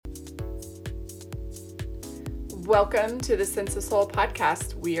Welcome to the Sense of Soul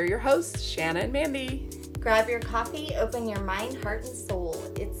podcast. We are your hosts, Shanna and Mandy. Grab your coffee, open your mind, heart, and soul.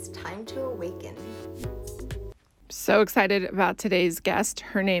 It's time to awaken. So excited about today's guest.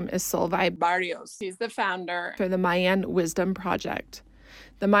 Her name is Solveig Barrios. She's the founder for the Mayan Wisdom Project.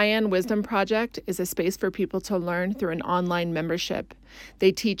 The Mayan Wisdom Project is a space for people to learn through an online membership.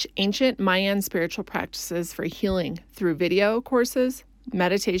 They teach ancient Mayan spiritual practices for healing through video courses,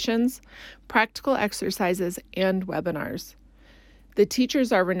 meditations, practical exercises, and webinars. The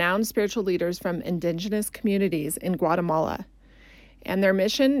teachers are renowned spiritual leaders from indigenous communities in Guatemala, and their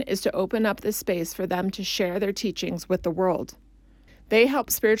mission is to open up this space for them to share their teachings with the world. They help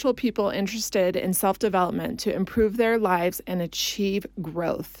spiritual people interested in self-development to improve their lives and achieve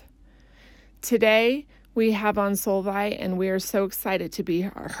growth. Today, we have on Solveig, and we are so excited to be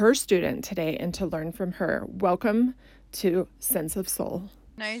her student today and to learn from her. Welcome to Sense of Soul.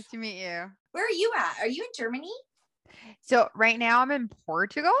 Nice to meet you. Where are you at? Are you in Germany? So right now I'm in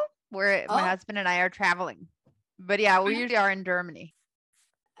Portugal, where my husband and I are traveling. But yeah, we usually are in Germany.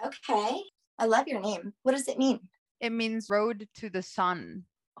 Okay. I love your name. What does it mean? It means road to the sun.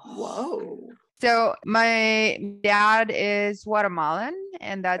 Whoa. So my dad is Guatemalan,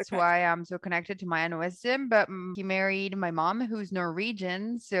 and that's why I'm so connected to Mayan wisdom. But he married my mom, who's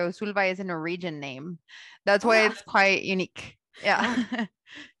Norwegian. So Solveig is a Norwegian name. That's why it's quite unique. Yeah.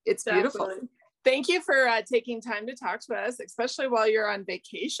 It's beautiful. Definitely. Thank you for taking time to talk to us, especially while you're on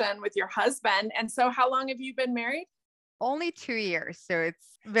vacation with your husband. And so how long have you been married? Only 2 years. So it's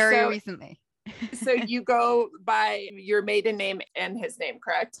very recently. So you go by your maiden name and his name,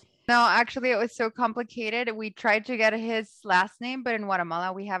 correct? No, actually, it was so complicated. We tried to get his last name, but in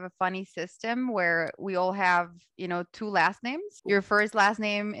Guatemala, we have a funny system where we all have, two last names. Your first last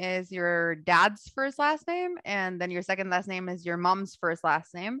name is your dad's first last name, and then your second last name is your mom's first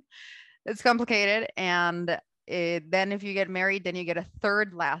last name. It's complicated. And then if you get married, then you get a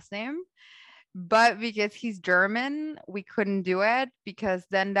third last name. But because he's German, we couldn't do it because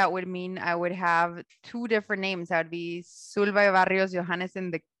then that would mean I would have two different names. That would be Solveig Barrios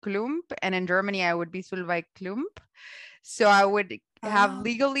Johannesen de Klump, and in Germany I would be Solveig Klump. So I would have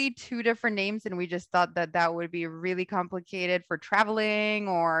legally two different names, and we just thought that would be really complicated for traveling,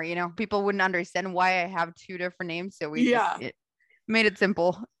 or people wouldn't understand why I have two different names. So we made it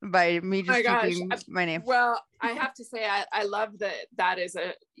simple by me just keeping my name. Well, I have to say, I love that is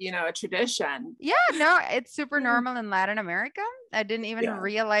a tradition. Yeah, no, it's super normal in Latin America. I didn't even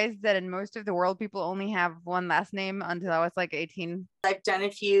realize that in most of the world, people only have one last name until I was like 18. I've done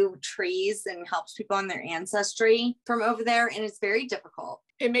a few trees and helped people on their ancestry from over there, and it's very difficult.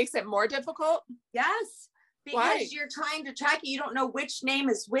 It makes it more difficult? Yes. Because Why? You're trying to track it. You don't know which name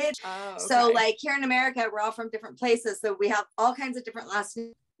is which. Oh, okay. So like here in America, we're all from different places. So we have all kinds of different last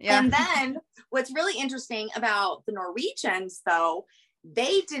names. Yeah. And then what's really interesting about the Norwegians, though,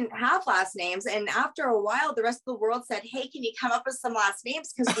 they didn't have last names. And after a while, the rest of the world said, hey, can you come up with some last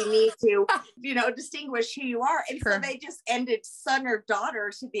names? Because we need to, distinguish who you are. And so they just ended son or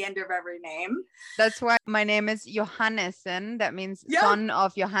daughter to the end of every name. That's why my name is Johannesen. That means son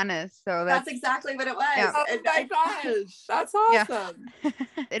of Johannes. So that's exactly what it was. Yeah. Oh my gosh. That's awesome. Yeah.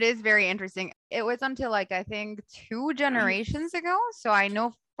 It is very interesting. It was until I think 2 generations ago. So I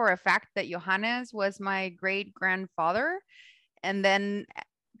know for a fact that Johannes was my great grandfather. And then,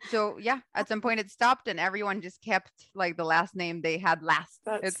 at some point it stopped and everyone just kept like the last name they had last.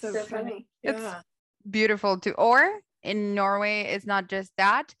 That's so funny. It's beautiful too. Or in Norway, it's not just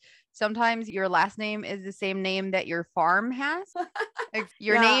that. Sometimes your last name is the same name that your farm has. Like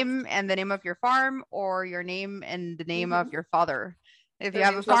your name and the name of your farm, or your name and the name of your father. If you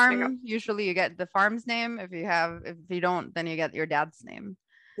have a farm, usually you get the farm's name. If you don't, then you get your dad's name.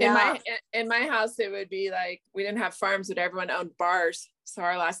 Yeah. In my house, it would be like we didn't have farms, but everyone owned bars. So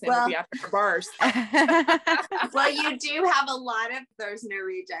our last name would be after bars. Well, you do have a lot of those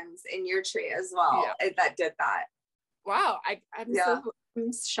Norwegians in your tree as well that did that. Wow.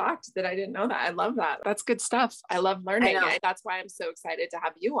 I'm shocked that I didn't know that. I love that. That's good stuff. I love learning. That's why I'm so excited to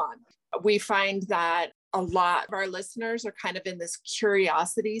have you on. We find that a lot of our listeners are kind of in this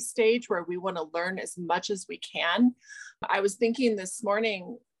curiosity stage where we want to learn as much as we can. I was thinking this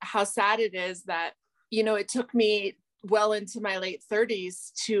morning how sad it is that, it took me well into my late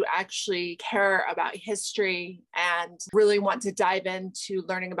 30s to actually care about history and really want to dive into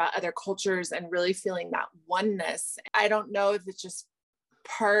learning about other cultures and really feeling that oneness. I don't know if it's just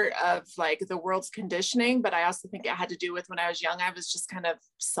part of like the world's conditioning, but I also think it had to do with when I was young, I was just kind of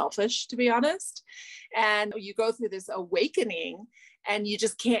selfish, to be honest. And you go through this awakening and you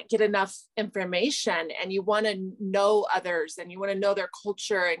just can't get enough information, and you want to know others, and you want to know their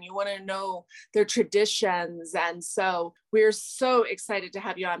culture, and you want to know their traditions. And so we're so excited to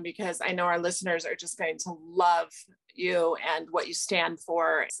have you on, because I know our listeners are just going to love you and what you stand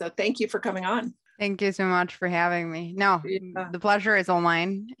for. So thank you for coming on. Thank you so much for having me. No, the pleasure is all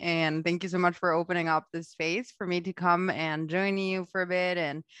mine. And thank you so much for opening up this space for me to come and join you for a bit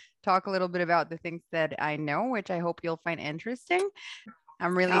and talk a little bit about the things that I know, which I hope you'll find interesting.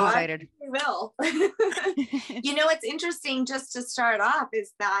 I'm really excited. I will. You know, what's interesting, just to start off,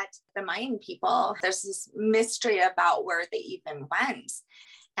 is that the Mayan people, there's this mystery about where they even went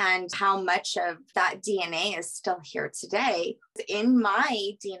and how much of that DNA is still here today. In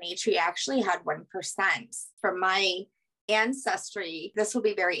my DNA tree, I actually had 1% from my ancestry. This will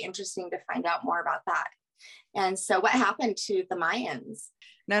be very interesting to find out more about that. And so what happened to the Mayans?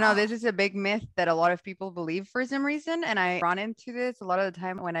 No, this is a big myth that a lot of people believe for some reason. And I run into this a lot of the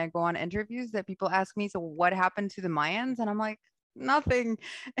time when I go on interviews, that people ask me, so what happened to the Mayans? And I'm like, nothing.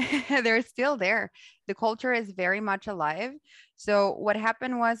 They're still there. The culture is very much alive. So what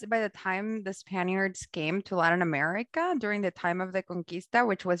happened was, by the time the Spaniards came to Latin America during the time of the Conquista,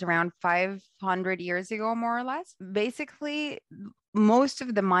 which was around 500 years ago, more or less, basically most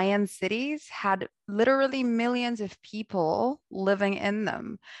of the Mayan cities had literally millions of people living in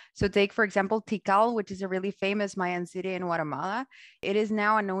them. So take, for example, Tikal, which is a really famous Mayan city in Guatemala. It is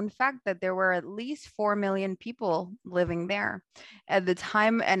now a known fact that there were at least 4 million people living there at the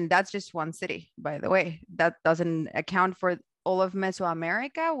time. And that's just one city, by the way. That doesn't account for all of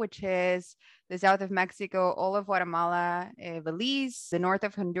Mesoamerica, which is the south of Mexico, all of Guatemala, Belize, the north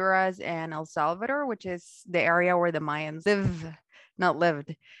of Honduras, and El Salvador, which is the area where the Mayans not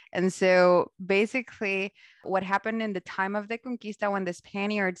lived. And so basically what happened in the time of the Conquista, when the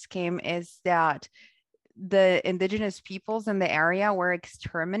Spaniards came, is that the indigenous peoples in the area were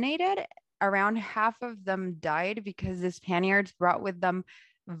exterminated. Around half of them died because the Spaniards brought with them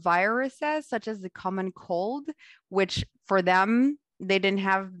viruses such as the common cold, which for them, they didn't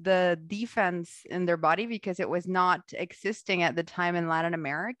have the defense in their body because it was not existing at the time in Latin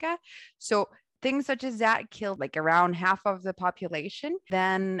America. So things such as that killed like around half of the population.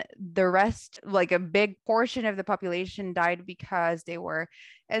 Then the rest, like a big portion of the population, died because they were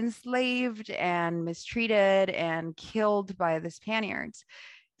enslaved and mistreated and killed by the Spaniards.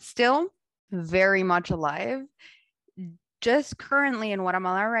 Still very much alive. Just currently in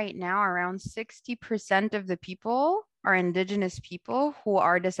Guatemala right now, around 60% of the people are indigenous people who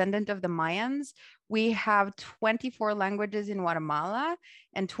are descendant of the Mayans. We have 24 languages in Guatemala,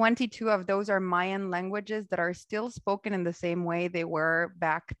 and 22 of those are Mayan languages that are still spoken in the same way they were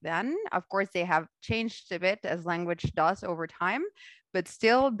back then. Of course, they have changed a bit, as language does over time, but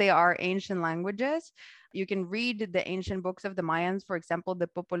still they are ancient languages. You can read the ancient books of the Mayans, for example, the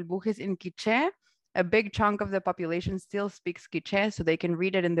Popol Vuh in Quiché. A big chunk of the population still speaks Quiché, so they can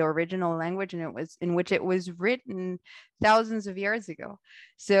read it in the original language in which it was written thousands of years ago.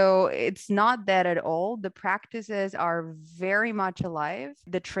 So it's not that at all. The practices are very much alive.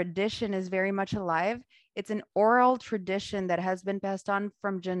 The tradition is very much alive. It's an oral tradition that has been passed on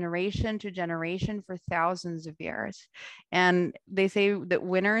from generation to generation for thousands of years. And they say that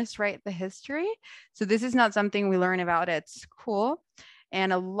winners write the history. So this is not something we learn about at school.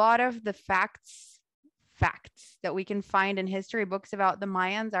 And a lot of the facts that we can find in history books about the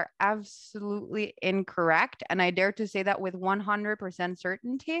Mayans are absolutely incorrect. And I dare to say that with 100%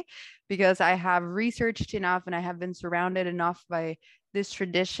 certainty, because I have researched enough and I have been surrounded enough by this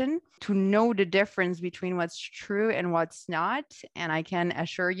tradition to know the difference between what's true and what's not. And I can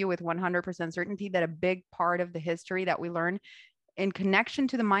assure you with 100% certainty that a big part of the history that we learn in connection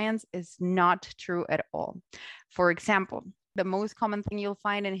to the Mayans is not true at all. For example, the most common thing you'll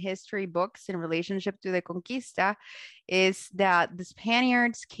find in history books in relationship to the Conquista is that the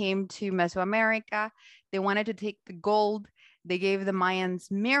Spaniards came to Mesoamerica. They wanted to take the gold. They gave the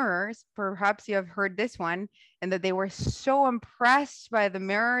Mayans mirrors. Perhaps you have heard this one, and that they were so impressed by the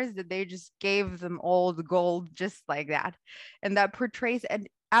mirrors that they just gave them all the gold just like that. And that portrays an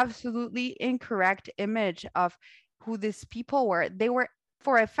absolutely incorrect image of who these people were. They were,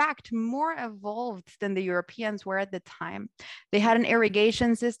 for a fact, more evolved than the Europeans were at the time. They had an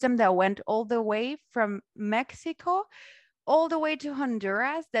irrigation system that went all the way from Mexico all the way to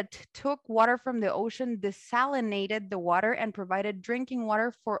Honduras, that took water from the ocean, desalinated the water, and provided drinking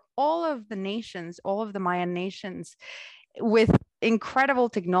water for all of the nations, all of the Mayan nations. with incredible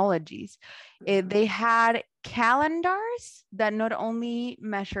technologies. They had calendars that not only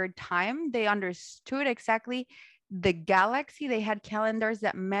measured time, they understood exactly the galaxy. They had calendars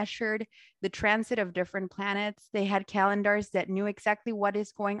that measured the transit of different planets. They had calendars that knew exactly what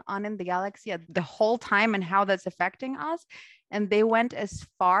is going on in the galaxy at the whole time and how that's affecting us. And they went as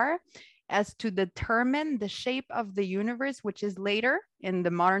far as to determine the shape of the universe, which is later in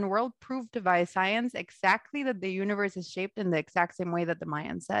the modern world proved by science exactly that the universe is shaped in the exact same way that the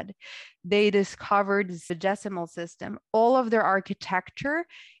Mayans said. They discovered the decimal system. All of their architecture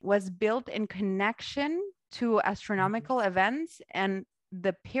was built in connection to astronomical events, and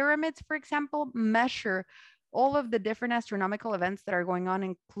the pyramids, for example, measure all of the different astronomical events that are going on,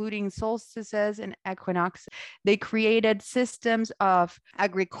 including solstices and equinoxes. They created systems of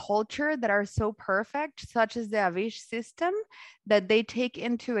agriculture that are so perfect, such as the Avish system, that they take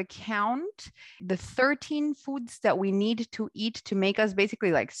into account the 13 foods that we need to eat to make us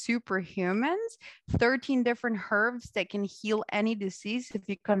basically like superhumans, 13 different herbs that can heal any disease if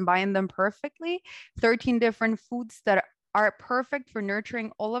you combine them perfectly, 13 different foods that are perfect for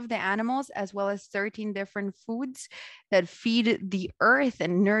nurturing all of the animals, as well as 13 different foods that feed the earth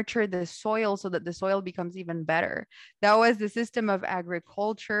and nurture the soil so that the soil becomes even better. That was the system of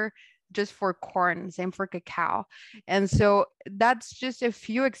agriculture just for corn, same for cacao. And so that's just a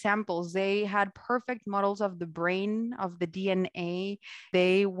few examples. They had perfect models of the brain, of the DNA.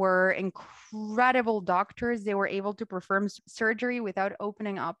 They were incredible doctors. They were able to perform surgery without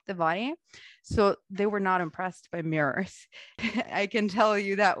opening up the body. So they were not impressed by mirrors. I can tell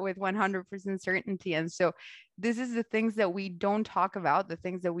you that with 100% certainty. And so this is the things that we don't talk about, the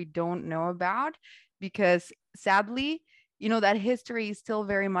things that we don't know about, because sadly, you know, that history is still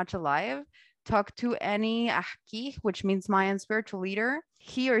very much alive. Talk to any Ahki, which means Mayan spiritual leader.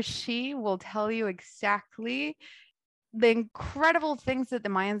 He or she will tell you exactly the incredible things that the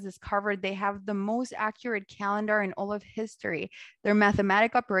Mayans discovered. They have the most accurate calendar in all of history. Their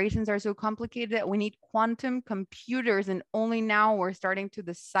mathematic operations are so complicated that we need quantum computers, and only now we're starting to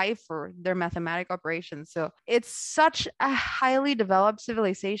decipher their mathematic operations. So it's such a highly developed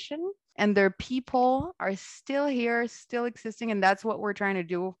civilization, and their people are still here, still existing. And that's what we're trying to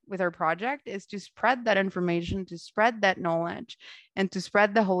do with our project, is to spread that information, to spread that knowledge, and to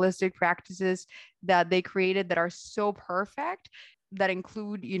spread the holistic practices that they created that are so perfect, that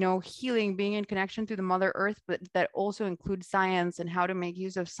include, you know, healing, being in connection to the Mother Earth, but that also include science and how to make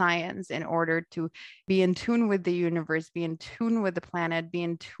use of science in order to be in tune with the universe, be in tune with the planet, be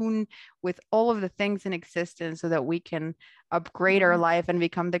in tune with all of the things in existence, so that we can upgrade our life and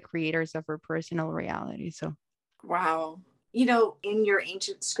become the creators of our personal reality. So, wow. You know, in your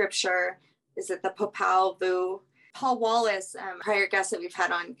ancient scripture, is it the Popol Vuh? Paul Wallace, prior guest that we've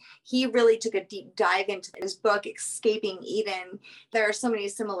had on, he really took a deep dive into his book, Escaping Eden. There are so many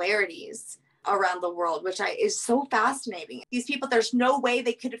similarities around the world, which is so fascinating. These people, there's no way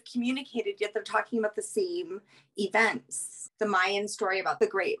they could have communicated, yet they're talking about the same events. The Mayan story about the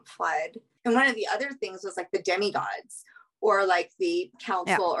Great Flood. And one of the other things was like the demigods, or like the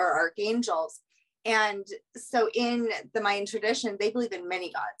council or archangels. And so in the Mayan tradition, they believe in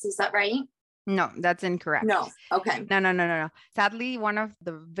many gods. Is that right? No, that's incorrect. No. Okay. No. Sadly, one of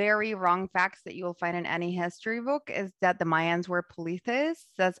the very wrong facts that you will find in any history book is that the Mayans were polytheists.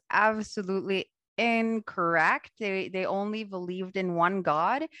 That's absolutely incorrect. They only believed in one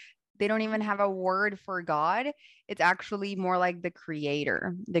God. They don't even have a word for God. It's actually more like the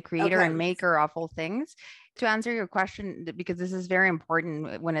creator and maker of all things. To answer your question, because this is very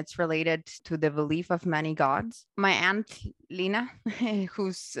important when it's related to the belief of many gods, my aunt Lina,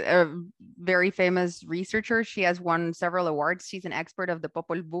 who's a very famous researcher, she has won several awards. She's an expert of the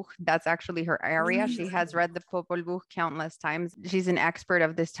Popol Vuh. That's actually her area. She has read the Popol Vuh countless times. She's an expert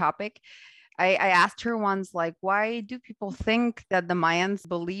of this topic. I asked her once, like, why do people think that the Mayans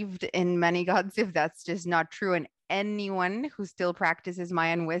believed in many gods if that's just not true? And anyone who still practices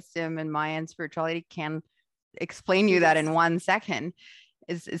Mayan wisdom and Mayan spirituality can explain you that in 1 second.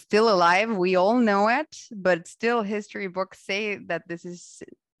 Is still alive. We all know it, but still history books say that this is,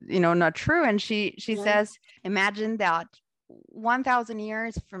 you know, not true. And she says, imagine that 1,000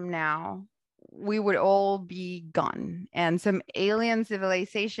 years from now, we would all be gone, and some alien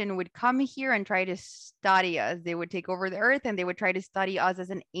civilization would come here and try to study us. They would take over the earth and they would try to study us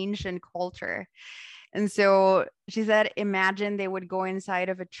as an ancient culture. And so she said, imagine they would go inside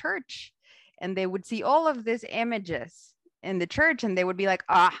of a church and they would see all of these images in the church, and they would be like,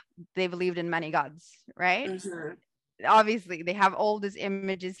 they believed in many gods, right? Mm-hmm. Obviously, they have all these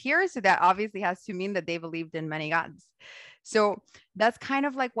images here, so that obviously has to mean that they believed in many gods. So that's kind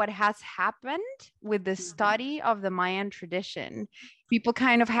of like what has happened with the study of the Mayan tradition. People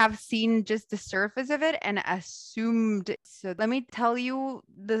kind of have seen just the surface of it and assumed. So let me tell you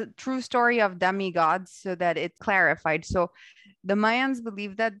the true story of demigods so that it's clarified. So the Mayans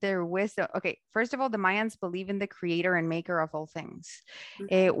believe that their wisdom, okay, first of all, the Mayans believe in the creator and maker of all things.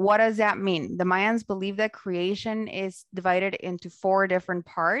 What does that mean? The Mayans believe that creation is divided into 4 different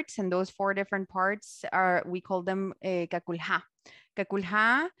parts, and those 4 different parts are, we call them Kakulha.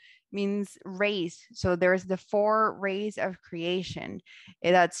 Kakulha means rays. So there's the 4 rays of creation.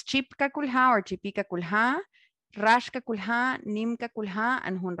 That's Chip Kakulha or Chipi Kakulha, Rash Kakulha, Nim Kakulha,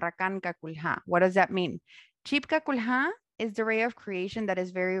 and Hunrakan Kakulha. What does that mean? Chip Kakulha is the ray of creation that is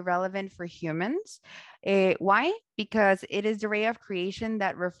very relevant for humans. Why? Because it is the ray of creation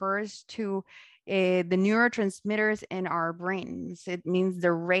that refers to the neurotransmitters in our brains. It means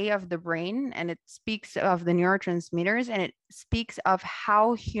the ray of the brain, and it speaks of the neurotransmitters, and it speaks of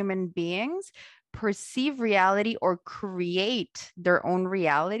how human beings perceive reality or create their own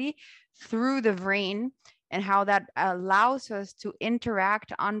reality through the brain, and how that allows us to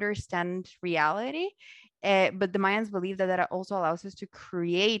interact, understand reality. But the Mayans believe that that also allows us to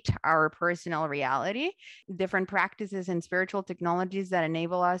create our personal reality. Different practices and spiritual technologies that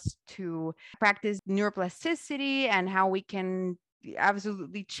enable us to practice neuroplasticity and how we can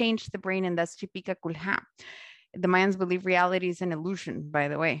absolutely change the brain, and that's Chipika Kulha. The Mayans believe reality is an illusion, by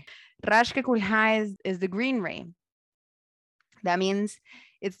the way. Rashka Kulha is the green ray. That means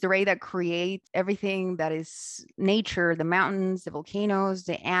it's the ray that creates everything that is nature, the mountains, the volcanoes,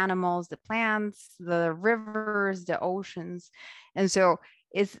 the animals, the plants, the rivers, the oceans. And so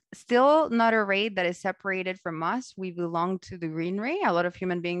it's still not a ray that is separated from us. We belong to the green ray. A lot of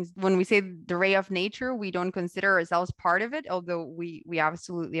human beings, when we say the ray of nature, we don't consider ourselves part of it, although we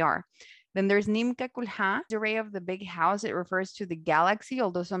absolutely are. Then there's Nimka Kulha, the ray of the big house. It refers to the galaxy,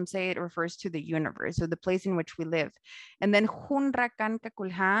 although some say it refers to the universe, so the place in which we live. And then Hunrakan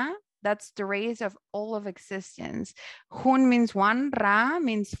Kulha, that's the rays of all of existence. Hun means 1, Ra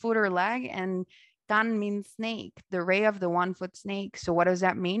means foot or leg, and Kan means snake, the ray of the 1-foot snake. So what does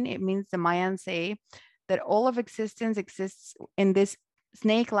that mean? It means the Mayans say that all of existence exists in this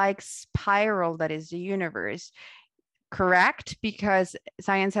snake-like spiral that is the universe. Correct, because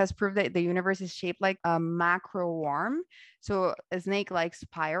science has proved that the universe is shaped like a macro worm, so a snake-like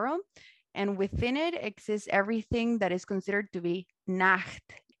spiral, and within it exists everything that is considered to be Nacht,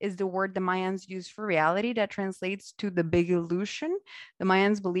 is the word the Mayans use for reality that translates to the big illusion. The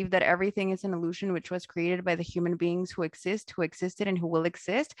Mayans believe that everything is an illusion which was created by the human beings who exist, who existed, and who will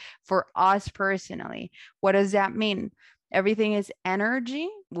exist for us personally. What does that mean? Everything is energy.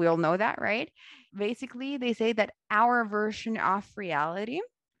 We all know that, right? Basically, they say that our version of reality,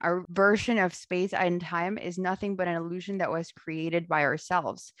 our version of space and time, is nothing but an illusion that was created by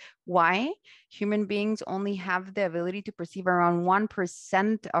ourselves. Why? Human beings only have the ability to perceive around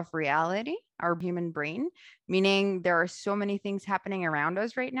 1% of reality, our human brain, meaning there are so many things happening around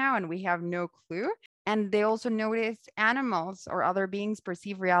us right now and we have no clue. And they also notice animals or other beings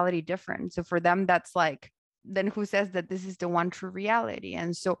perceive reality different. So for them, that's like, then who says that this is the one true reality?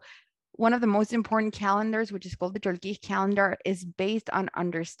 And so one of the most important calendars, which is called the Cholquij calendar, is based on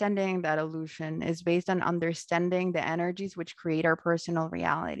understanding that illusion, is based on understanding the energies which create our personal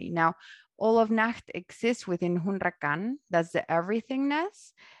reality. Now, all of Nacht exists within Hunrakan, that's the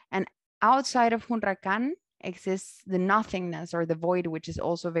everythingness, and outside of Hunrakan exists the nothingness or the void, which is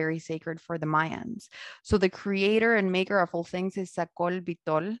also very sacred for the Mayans. So the creator and maker of all things is Sakol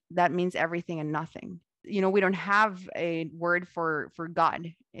Bitol. That means everything and nothing. You know, we don't have a word for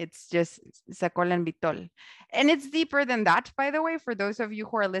God. It's just Sakol and Bitol. And it's deeper than that, by the way. For those of you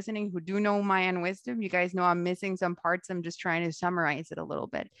who are listening who do know Mayan wisdom, you guys know I'm missing some parts. I'm just trying to summarize it a little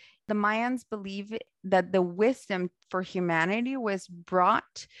bit. The Mayans believe that the wisdom for humanity was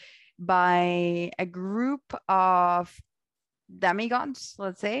brought by a group of demigods,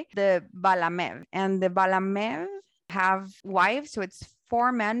 let's say, the Balamev. And the Balamev have wives, so it's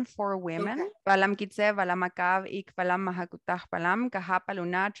 4 men, 4 women. Okay. Balam Kitse, Balam Akav, Ik Balam Mahakutah Balam,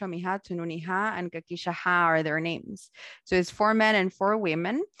 Kahapaluna, Chomiha, Tununiha, and Kakishaha are their names. So it's 4 men and 4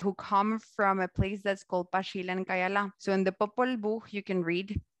 women who come from a place that's called Pashil and Kayala. So in the Popol Vuh, you can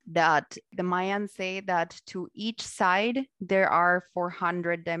read that the Mayans say that to each side, there are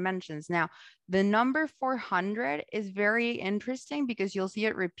 400 dimensions. Now, the number 400 is very interesting because you'll see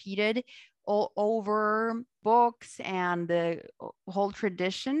it repeated all over books and the whole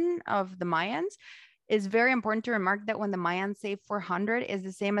tradition of the Mayans. It's very important to remark that when the Mayans say 400 is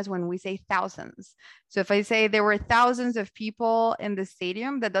the same as when we say thousands. So if I say there were thousands of people in the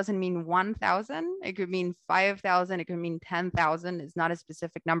stadium, that doesn't mean 1,000. It could mean 5,000. It could mean 10,000. It's not a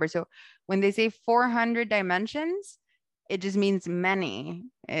specific number. So when they say 400 dimensions, it just means many,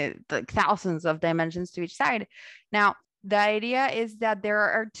 like thousands of dimensions to each side. Now, the idea is that there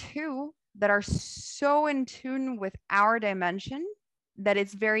are two that are so in tune with our dimension that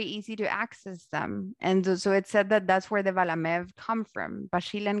it's very easy to access them. And so it said that that's where the Valamev come from,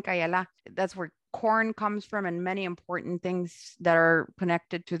 Paxil and Cayala. That's where corn comes from and many important things that are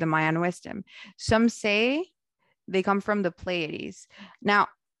connected to the Mayan wisdom. Some say they come from the Pleiades. Now,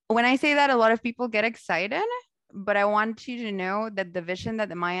 when I say that, a lot of people get excited, but I want you to know that the vision that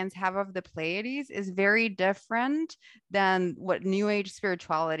the Mayans have of the Pleiades is very different than what New Age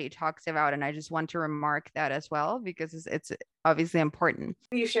spirituality talks about. And I just want to remark that as well, because it's obviously important.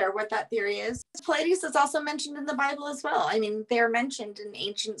 You share what that theory is. Pleiades is also mentioned in the Bible as well. I mean, they're mentioned in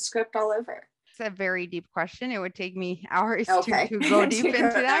ancient script all over. A very deep question. It would take me hours to go deep into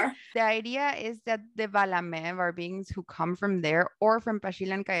that. The idea is that the Valamev are beings who come from there or from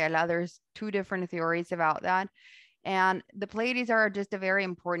Paxil and Cayala. There's two different theories about that. And the Pleiades are just a very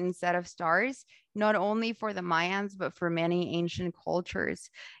important set of stars, not only for the Mayans, but for many ancient cultures.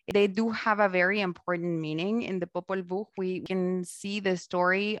 They do have a very important meaning. In the Popol Vuh, we can see the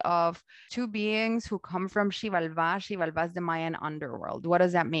story of two beings who come from Xibalbá. Xibalbá is the Mayan underworld. What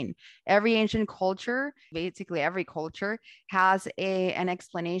does that mean? Every ancient culture, basically every culture, has an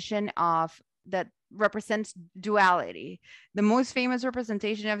explanation of that represents duality. The most famous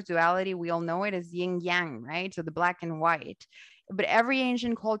representation of duality, we all know it, is yin yang, right? So the black and white. But every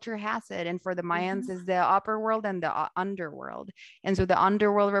ancient culture has it. And for the Mayans is the upper world and the underworld. And so the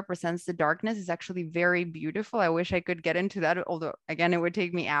underworld represents the darkness. It's actually very beautiful. I wish I could get into that, although again, it would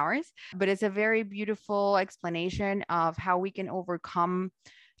take me hours. But it's a very beautiful explanation of how we can overcome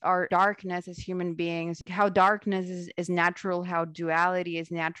our darkness as human beings, how darkness is natural, how duality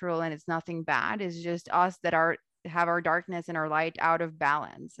is natural, and it's nothing bad. It's just us that have our darkness and our light out of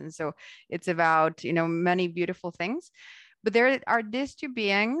balance. And so it's about, many beautiful things. But there are these two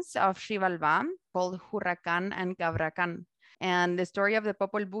beings of Xibalbá called Huracan and Cabracan. And the story of the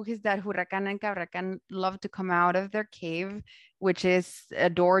Popol Vuh is that Huracan and Cabracan love to come out of their cave, which is a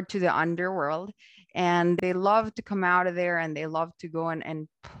door to the underworld. And they love to come out of there and they love to go and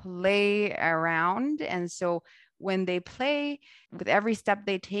play around. And so when they play, with every step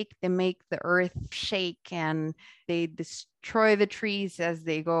they take, they make the earth shake and they destroy the trees as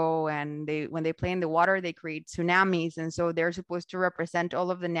they go. And when they play in the water, they create tsunamis. And so they're supposed to represent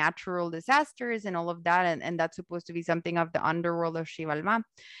all of the natural disasters and all of that. And that's supposed to be something of the underworld of Xibalbá.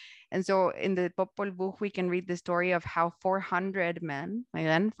 And so in the Popol Vuh, we can read the story of how 400 men,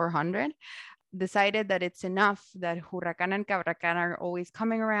 again, 400, decided that it's enough that Huracan and Cabracan are always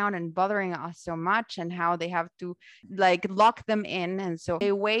coming around and bothering us so much, and how they have to lock them in. And so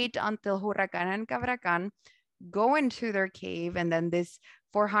they wait until Huracan and Cabracan go into their cave, and then this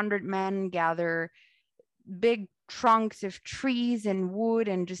 400 men gather big trunks of trees and wood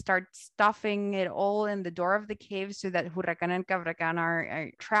and just start stuffing it all in the door of the cave so that Huracan and Cabracan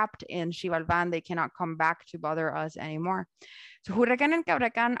are trapped in Xibalbá. They cannot come back to bother us anymore. So Huracan and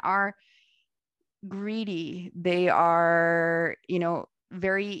Cabracan are greedy. They are,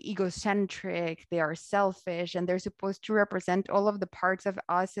 very egocentric. They are selfish, and they're supposed to represent all of the parts of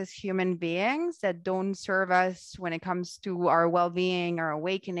us as human beings that don't serve us when it comes to our well-being, our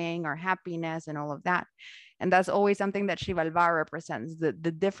awakening, our happiness, and all of that. And that's always something that Xibalbá represents, the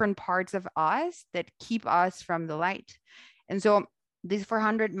different parts of us that keep us from the light. And so these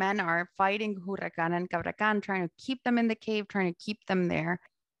 400 men are fighting Huracan and Cabracan, trying to keep them in the cave, trying to keep them there,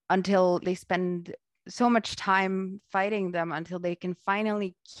 until they spend so much time fighting them until they can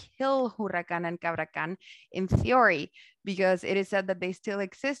finally kill Huracan and Cabracan, in theory, because it is said that they still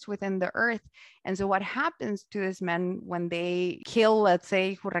exist within the earth. And so what happens to these men when they kill, let's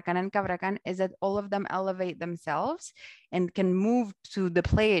say, Huracan and Cabracan, is that all of them elevate themselves and can move to the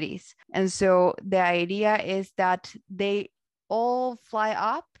Pleiades. And so the idea is that they all fly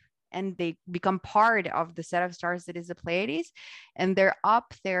up and they become part of the set of stars that is the Pleiades. And they're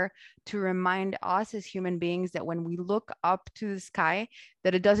up there to remind us as human beings that when we look up to the sky,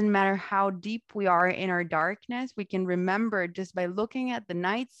 that it doesn't matter how deep we are in our darkness, we can remember just by looking at the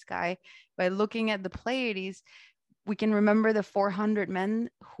night sky, by looking at the Pleiades, we can remember the 400 men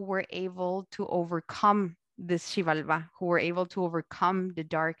who were able to overcome this Xibalbá, who were able to overcome the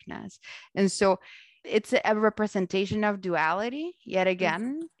darkness. And so it's a representation of duality, yet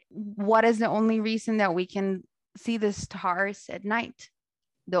again. What is the only reason that we can see the stars at night?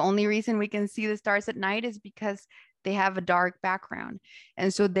 The only reason we can see the stars at night is because they have a dark background.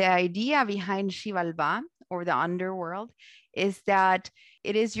 And so the idea behind Xibalbá, or the underworld, is that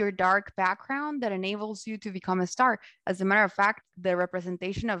it is your dark background that enables you to become a star. As a matter of fact, the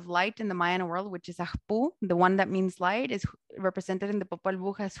representation of light in the Mayan world, which is Ahpú, the one that means light, is represented in the Popol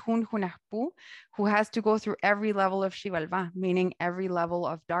Vuh as Hun Hunahpú, who has to go through every level of Xibalbá, meaning every level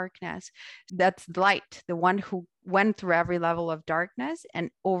of darkness. That's light, the one who went through every level of darkness and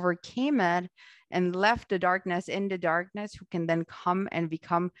overcame it and left the darkness in the darkness, who can then come and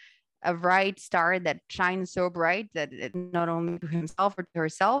become a bright star that shines so bright that it not only to himself or to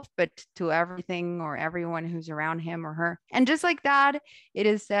herself, but to everything or everyone who's around him or her. And just like that, it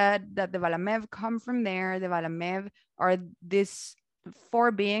is said that the Balamev come from there. The Balamev are these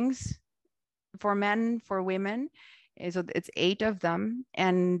 4 beings, 4 men, 4 women. So it's 8 of them,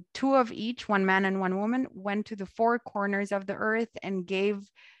 and 2 of each, 1 man and 1 woman, went to the 4 corners of the earth and gave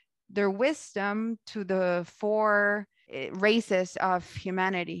their wisdom to the 4 races of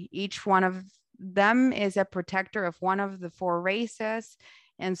humanity. Each one of them is a protector of one of the 4 races.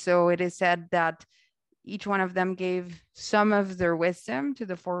 And so it is said that each one of them gave some of their wisdom to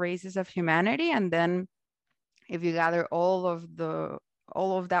the 4 races of humanity. And then if you gather all of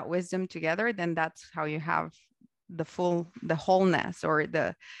that wisdom together, then that's how you have the wholeness, or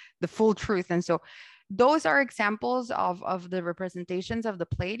the full truth. And so those are examples of the representations of the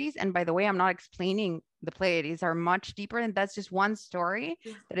Pleiades. And by the way, I'm not explaining the Pleiades, are much deeper, and that's just one story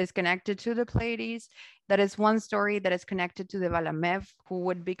that is connected to the Pleiades. That is one story that is connected to the Balamev, who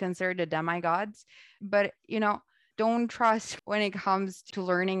would be considered the demigods. But, don't trust when it comes to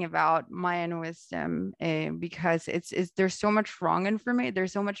learning about Mayan wisdom, because there's so much wrong information.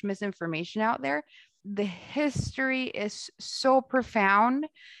 There's so much misinformation out there. The history is so profound.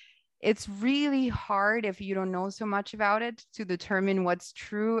 It's really hard, if you don't know so much about it, to determine what's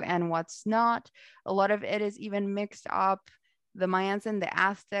true and what's not. A lot of it is even mixed up. The Mayans and the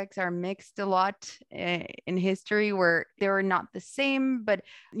Aztecs are mixed a lot in history, where they were not the same. But,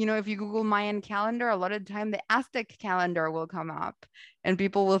 if you Google Mayan calendar, a lot of the time the Aztec calendar will come up and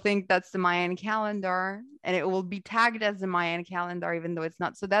people will think that's the Mayan calendar, and it will be tagged as the Mayan calendar, even though it's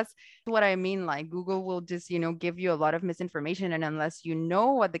not. So that's what I mean. Like, Google will just, give you a lot of misinformation. And unless you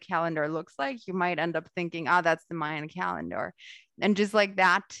know what the calendar looks like, you might end up thinking, that's the Mayan calendar. And just like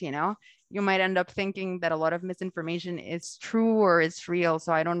that, you might end up thinking that a lot of misinformation is true or is real.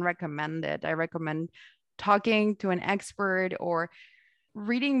 So I don't recommend it. I recommend talking to an expert, or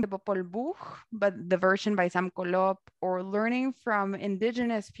reading the Popol Vuh, but the version by Sam Kolop, or learning from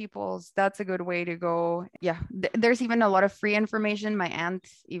indigenous peoples. That's a good way to go. Yeah, there's even a lot of free information. My aunt,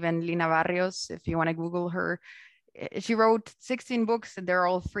 even Lina Barrios, if you want to Google her, she wrote 16 books. They're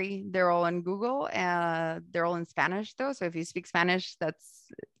all free. They're all on Google. They're all in Spanish though. So if you speak Spanish, that's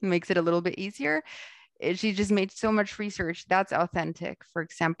makes it a little bit easier. She just made so much research that's authentic, for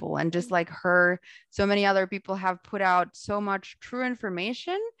example. And just like her, so many other people have put out so much true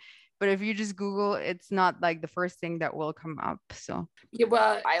information. But if you just Google, it's not like the first thing that will come up. So yeah,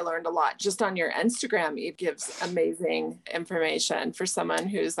 well, I learned a lot just on your Instagram. It gives amazing information for someone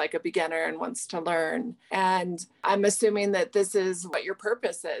who's like a beginner and wants to learn. And I'm assuming that this is what your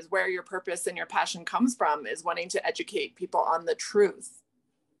purpose is, where your purpose and your passion comes from, is wanting to educate people on the truth.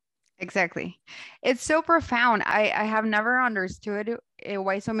 Exactly. It's so profound. I have never understood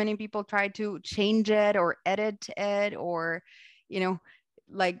why so many people try to change it or edit it, or,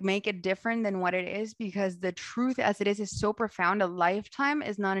 like make it different than what it is, because the truth as it is so profound. A lifetime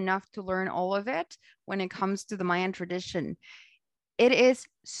is not enough to learn all of it when it comes to the Mayan tradition. It is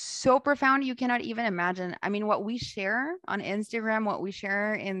so profound. You cannot even imagine. I mean, what we share on Instagram, what we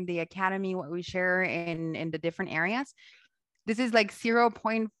share in the academy, what we share in the different areas, this is like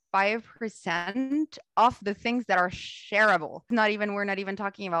 0.5% of the things that are shareable. We're not even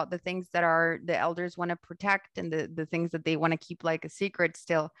talking about the things that are the elders want to protect, and the things that they want to keep like a secret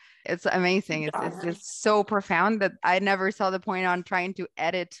still. It's amazing. It's just so profound that I never saw the point on trying to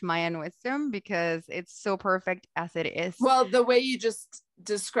edit Mayan wisdom, because it's so perfect as it is. Well, the way you just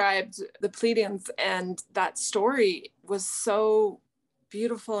described the Pleiadians and that story was so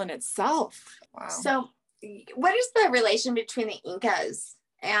beautiful in itself. Wow. So what is the relation between the Incas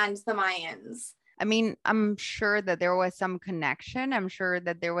and the Mayans? I mean, I'm sure that there was some connection. I'm sure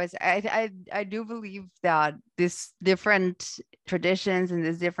that there was, I do believe that these different traditions and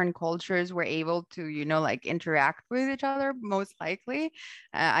these different cultures were able to, like interact with each other, most likely.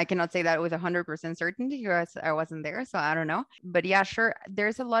 I cannot say that with 100% certainty, because I wasn't there, so I don't know. But yeah, sure,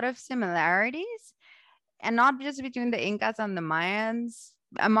 there's a lot of similarities, and not just between the Incas and the Mayans,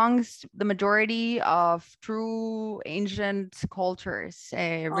 amongst the majority of true ancient cultures,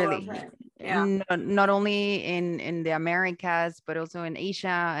 really. Yeah. Not only in the Americas, but also in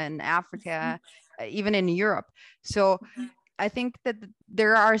Asia and Africa, even in Europe. So I think that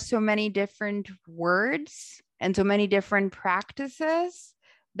there are so many different words and so many different practices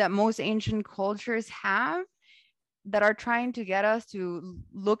that most ancient cultures have that are trying to get us to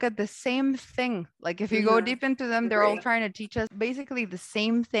look at the same thing. Like if you go deep into them, they're all trying to teach us basically the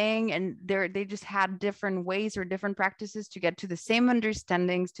same thing, and they just had different ways or different practices to get to the same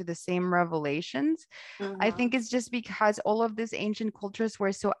understandings, to the same revelations. I think it's just because all of these ancient cultures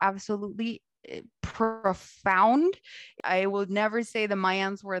were so absolutely profound. I would never say the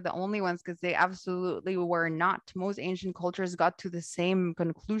Mayans were the only ones, because they absolutely were not. Most ancient cultures got to the same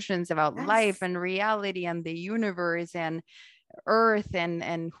conclusions about life and reality and the universe and earth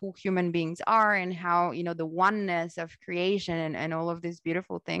and who human beings are, and how, you know, the oneness of creation and all of these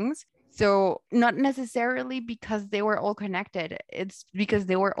beautiful things. So not necessarily because they were all connected, it's because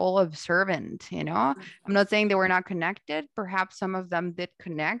they were all observant, you know. I'm not saying they were not connected. Perhaps some of them did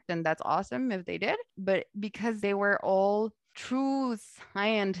connect, and that's awesome if they did, but because they were all true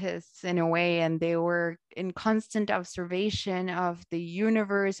scientists in a way, and they were in constant observation of the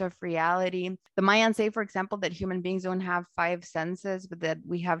universe, of reality. The Mayans say, for example, that human beings don't have 5 senses, but that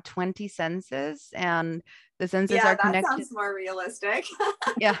we have 20 senses, and the senses are connected. That sounds more realistic.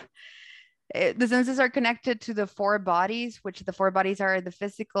 Yeah. The senses are connected to the 4 bodies, which the 4 bodies are the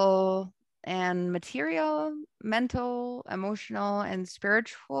physical and material, mental, emotional, and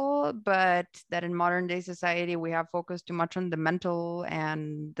spiritual. But that in modern day society, we have focused too much on the mental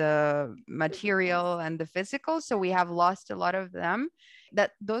and the material and the physical. So we have lost a lot of them.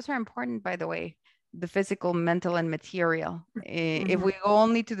 Those are important, by the way, the physical, mental, and material. If we go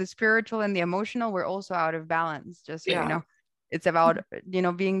only to the spiritual and the emotional, we're also out of balance, just so you know. It's about, you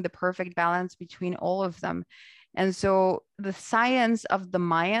know, being the perfect balance between all of them. And so the science of the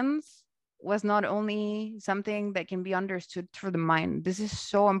Mayans was not only something that can be understood through the mind. This is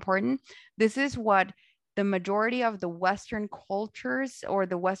so important. This is what the majority of the Western cultures or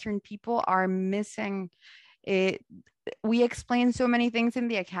the Western people are missing. We explain so many things in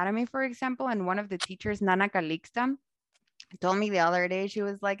the academy, for example, and one of the teachers, Nana Calixta, told me the other day, she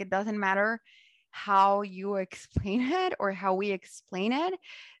was like, it doesn't matter how you explain it or how we explain it.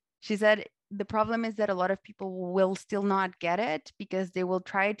 She said, the problem is that a lot of people will still not get it because they will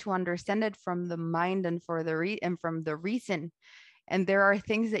try to understand it from the mind and from the reason. And there are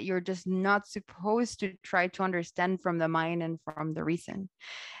things that you're just not supposed to try to understand from the mind and from the reason.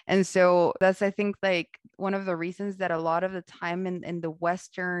 And so that's, I think, like one of the reasons that a lot of the time in the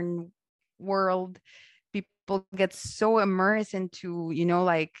Western world, people get so immersed into, you know,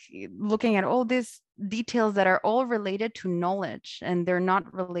 like looking at all these details that are all related to knowledge, and they're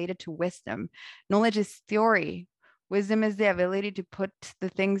not related to wisdom. Knowledge is theory. Wisdom is the ability to put the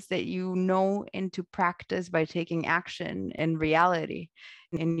things that you know into practice by taking action in reality,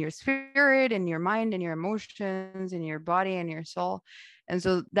 in your spirit, in your mind, in your emotions, in your body, and your soul. And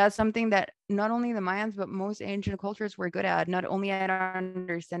so that's something that not only the Mayans, but most ancient cultures were good at, not only at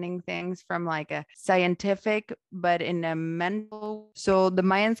understanding things from like a scientific, but in a mental. So the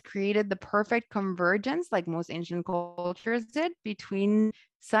Mayans created the perfect convergence, like most ancient cultures did, between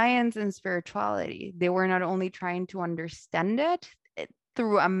science and spirituality. They were not only trying to understand it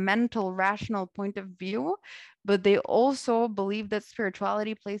through a mental, rational point of view, but they also believe that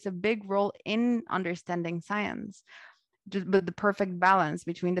spirituality plays a big role in understanding science, but the perfect balance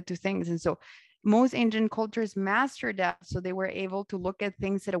between the two things. And so most ancient cultures mastered that, so they were able to look at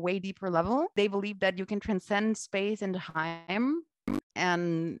things at a way deeper level. They believe that you can transcend space and time,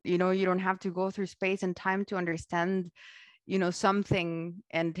 and you know, you don't have to go through space and time to understand, you know, something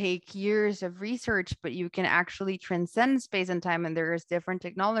and take years of research, but you can actually transcend space and time, and there's different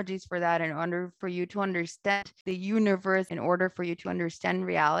technologies for that in order for you to understand the universe, in order for you to understand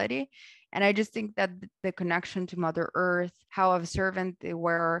reality. And I just think that the connection to Mother Earth, how observant they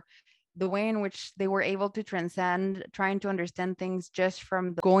were, the way in which they were able to transcend, trying to understand things just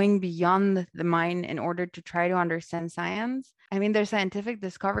from going beyond the mind in order to try to understand science. I mean, their scientific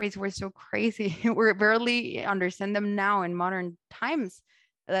discoveries were so crazy. We barely understand them now in modern times.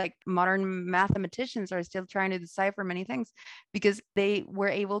 Like modern mathematicians are still trying to decipher many things because they were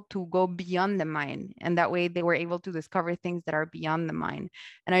able to go beyond the mind. And that way they were able to discover things that are beyond the mind.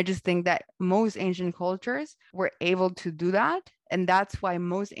 And I just think that most ancient cultures were able to do that. And that's why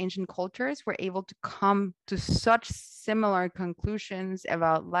most ancient cultures were able to come to such similar conclusions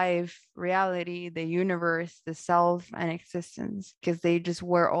about life, reality, the universe, the self, and existence, because they just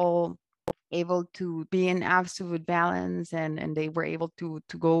were all able to be in absolute balance, and they were able to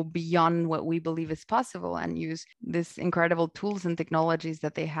go beyond what we believe is possible and use these incredible tools and technologies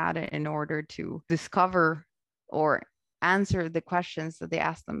that they had in order to discover or answer the questions that they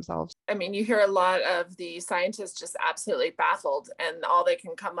asked themselves. I mean, you hear a lot of the scientists just absolutely baffled, and all they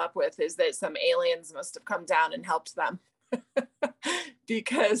can come up with is that some aliens must have come down and helped them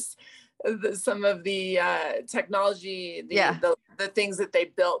because some of the technology, the things that they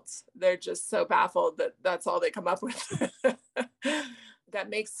built, they're just so baffled that that's all they come up with. That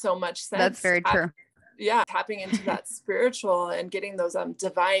makes so much sense. That's very true. Yeah, tapping into that spiritual and getting those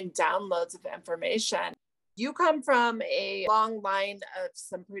divine downloads of information. You come from a long line of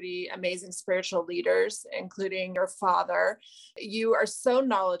some pretty amazing spiritual leaders, including your father. You are so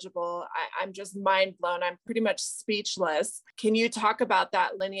knowledgeable. I'm just mind blown. I'm pretty much speechless. Can you talk about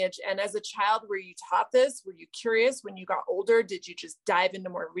that lineage? And as a child, were you taught this? Were you curious? When you got older, did you just dive into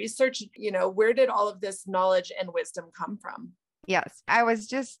more research? Where did all of this knowledge and wisdom come from? Yes, I was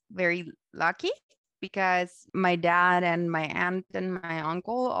just very lucky because my dad and my aunt and my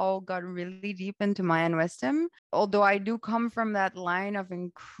uncle all got really deep into Mayan wisdom. Although I do come from that line of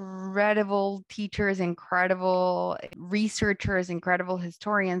incredible teachers, incredible researchers, incredible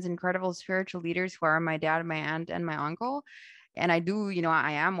historians, incredible spiritual leaders who are my dad, my aunt, and my uncle. And I do,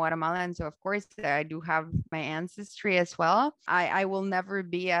 I am Guatemalan. So of course I do have my ancestry as well. I will never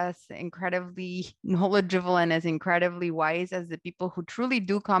be as incredibly knowledgeable and as incredibly wise as the people who truly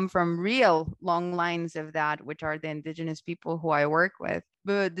do come from real long lines of that, which are the indigenous people who I work with.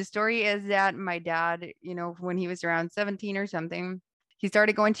 But the story is that my dad, when he was around 17 or something, he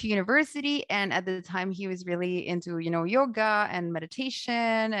started going to university, and at the time he was really into, yoga and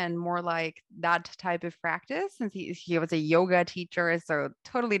meditation and more like that type of practice. And he was a yoga teacher, so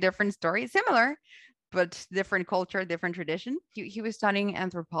totally different story, similar, but different culture, different tradition. He was studying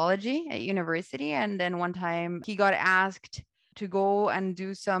anthropology at university. And then one time he got asked to go and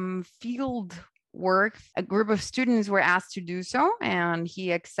do some field work. A group of students were asked to do so, and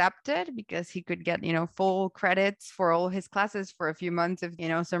he accepted because he could get full credits for all his classes for a few months of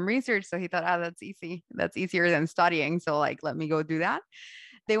some research. So he thought, that's easy, that's easier than studying, so let me go do that.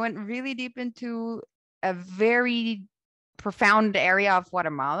 They went really deep into a very profound area of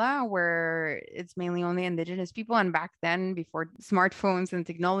Guatemala where it's mainly only indigenous people. And back then, before smartphones and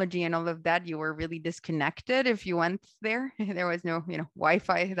technology and all of that, you were really disconnected if you went there. There was no,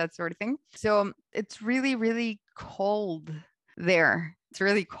 Wi-Fi, that sort of thing. So it's really, really cold there. It's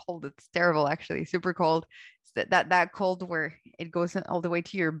really cold. It's terrible, actually, super cold. It's that cold where it goes all the way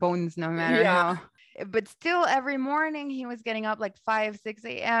to your bones, no matter how. But still, every morning he was getting up like 5, 6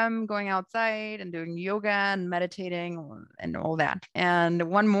 a.m., going outside and doing yoga and meditating and all that. And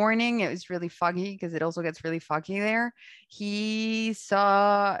one morning, it was really foggy because it also gets really foggy there. He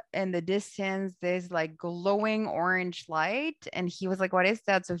saw in the distance this like glowing orange light, and he was like, what is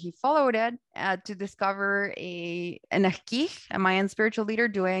that? So he followed it to discover an Ajkij, a Mayan spiritual leader,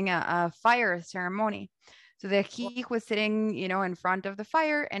 doing a fire ceremony. So the Ajkij was sitting, in front of the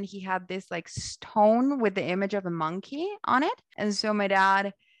fire, and he had this like stone with the image of a monkey on it. And so my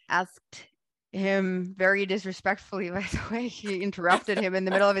dad asked him very disrespectfully, by the way, he interrupted him in the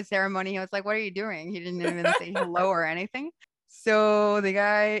middle of his ceremony. He was like, what are you doing? He didn't even say hello or anything. So the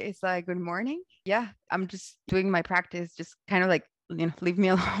guy is like, good morning. Yeah, I'm just doing my practice. Just kind of like, leave me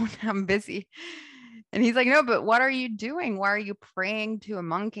alone. I'm busy. And he's like, no, but what are you doing? Why are you praying to a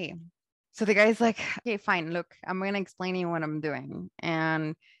monkey? So the guy's like, okay, fine. Look, I'm going to explain to you what I'm doing.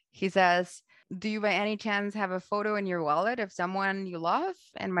 And he says, do you by any chance have a photo in your wallet of someone you love?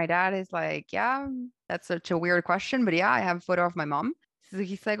 And my dad is like, yeah, that's such a weird question. But yeah, I have a photo of my mom. So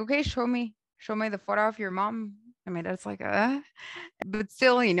he's like, okay, show me the photo of your mom. And my dad's like, But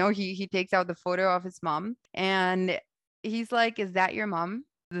still, he takes out the photo of his mom. And he's like, is that your mom?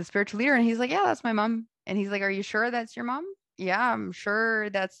 The spiritual leader. And he's like, yeah, that's my mom. And he's like, are you sure that's your mom? Yeah, I'm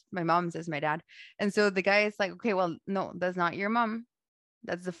sure that's my mom, says my dad. And so the guy is like, okay, well, no, that's not your mom.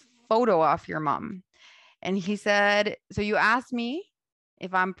 That's the photo of your mom. And he said, so you asked me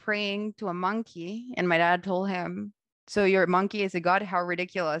if I'm praying to a monkey. And my dad told him, so your monkey is a god? How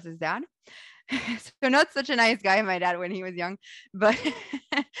ridiculous is that? So not such a nice guy, my dad, when he was young, but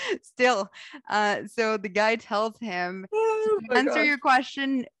still. So the guy tells him, to answer your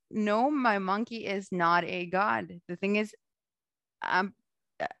question, no, my monkey is not a god. The thing is,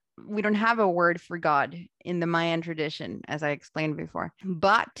 we don't have a word for God in the Mayan tradition, as I explained before.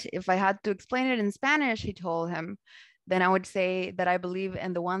 But if I had to explain it in Spanish, he told him, then I would say that I believe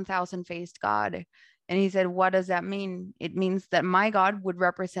in the 1,000-faced God. And he said, what does that mean? It means that my God would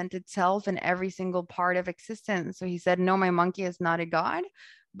represent itself in every single part of existence. So he said, no, my monkey is not a God,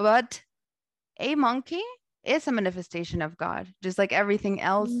 but a monkey is a manifestation of God, just like everything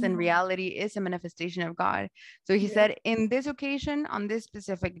else in reality is a manifestation of God. So he said, in this occasion, on this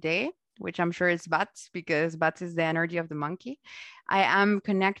specific day, which I'm sure is Bats, because Bats is the energy of the monkey, I am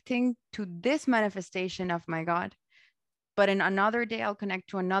connecting to this manifestation of my God. But in another day, I'll connect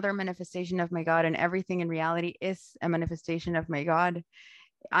to another manifestation of my God, and everything in reality is a manifestation of my God.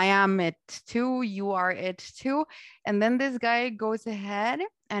 I am it too. You are it too. And then this guy goes ahead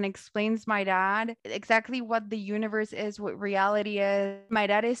and explains my dad exactly what the universe is, what reality is. My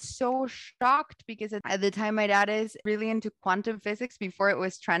dad is so shocked because at the time, my dad is really into quantum physics before it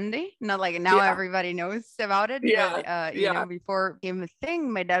was trendy. Not like now everybody knows about it. But, you know, before it became a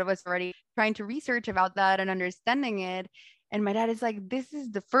thing, my dad was already trying to research about that and understanding it. And my dad is like, this is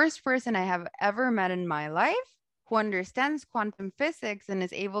the first person I have ever met in my life who understands quantum physics and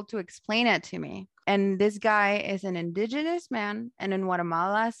is able to explain it to me. And this guy is an indigenous man. And in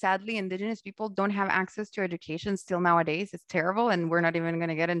Guatemala, sadly, indigenous people don't have access to education still nowadays. It's terrible. And we're not even going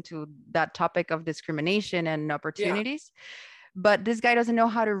to get into that topic of discrimination and opportunities. But this guy doesn't know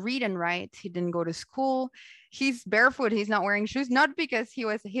how to read and write. He didn't go to school. He's barefoot. He's not wearing shoes, not because he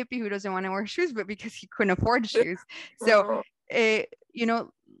was a hippie who doesn't want to wear shoes, but because he couldn't afford shoes. So, you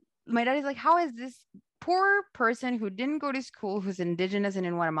know, my dad is like, how is this poor person who didn't go to school, who's indigenous, and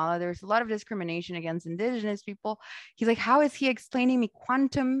in Guatemala, there's a lot of discrimination against indigenous people. He's like, how is he explaining me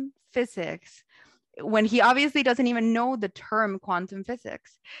quantum physics when he obviously doesn't even know the term quantum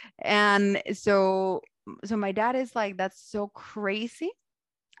physics? And so my dad is like, that's so crazy.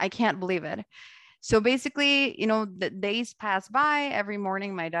 I can't believe it. So basically, you know, the days pass by. Every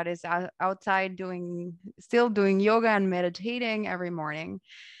morning, my dad is outside still doing yoga and meditating every morning.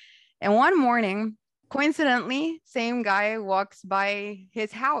 And one morning, coincidentally, same guy walks by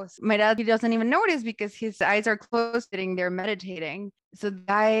his house. My dad, he doesn't even notice because his eyes are closed, sitting there meditating. So the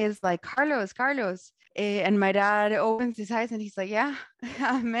guy is like, Carlos. And my dad opens his eyes and he's like, yeah,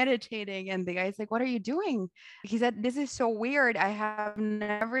 I'm meditating. And the guy's like, what are you doing? He said, this is so weird. I have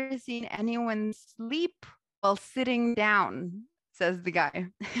never seen anyone sleep while sitting down, says the guy.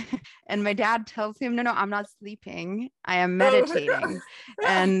 And my dad tells him, no, I'm not sleeping. I am meditating.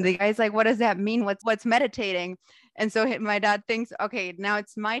 And the guy's like, what does that mean? What's meditating? And so my dad thinks, okay, now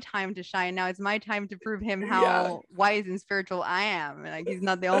it's my time to shine. Now it's my time to prove him how wise and spiritual I am. Like, he's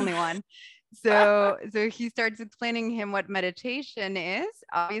not the only one. So he starts explaining him what meditation is.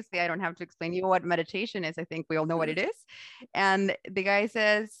 Obviously, I don't have to explain to you what meditation is. I think we all know what it is. And the guy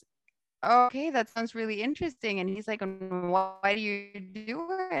says, okay, that sounds really interesting. And he's like, why do you do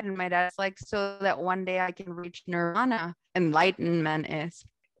it? And my dad's like, so that one day I can reach nirvana. Enlightenment is.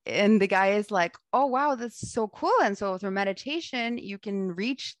 And the guy is like, oh, wow, that's so cool. And so through meditation, you can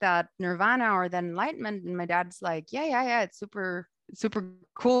reach that nirvana or that enlightenment. And my dad's like, yeah, it's super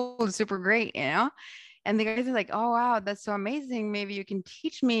cool, super great, you know? And the guys are like, oh, wow, that's so amazing. Maybe you can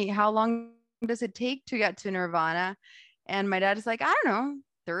teach me, how long does it take to get to nirvana? And my dad is like, I don't know,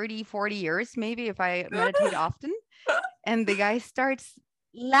 30, 40 years, maybe, if I meditate often. And the guy starts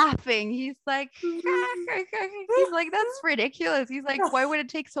laughing. He's like, that's ridiculous. He's like, why would it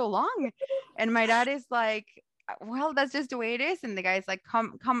take so long? And my dad is like, well, that's just the way it is. And the guy's like,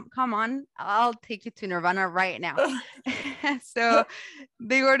 come on, I'll take you to nirvana right now. So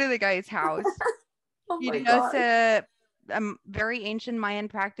they go to the guy's house. He does a very ancient Mayan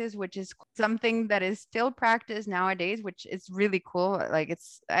practice, which is something that is still practiced nowadays, which is really cool. Like,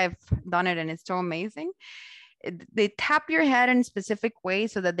 I've done it and it's so amazing. They tap your head in a specific way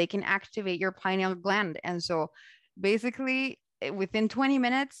so that they can activate your pineal gland. And so basically within 20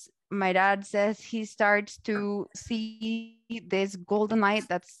 minutes, my dad says he starts to see this golden light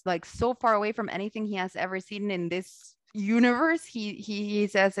that's like so far away from anything he has ever seen in this universe. He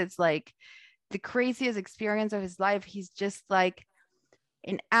says it's like the craziest experience of his life. He's just like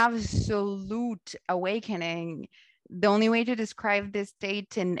an absolute awakening. The only way to describe this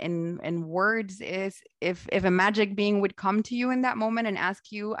state in words is if a magic being would come to you in that moment and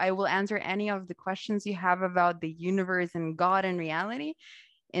ask you, I will answer any of the questions you have about the universe and God and reality.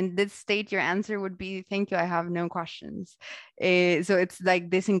 In this state, your answer would be, thank you, I have no questions. So it's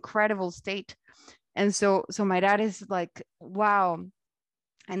like this incredible state. And so my dad is like, wow.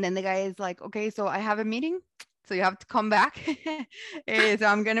 And then the guy is like, okay, so I have a meeting, so you have to come back. So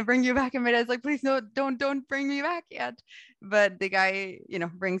I'm going to bring you back. And my dad's like, please, no, don't bring me back yet. But the guy,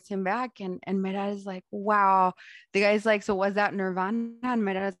 brings him back. And my dad is like, wow. The guy's like, so was that nirvana? And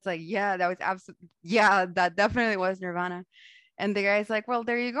my dad's like, yeah, that was absolutely, yeah, that definitely was nirvana. And the guy's like, well,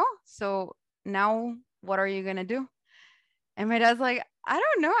 there you go. So now what are you going to do? And my dad's like, I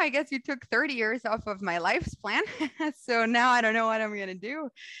don't know. I guess you took 30 years off of my life's plan. So now I don't know what I'm going to do.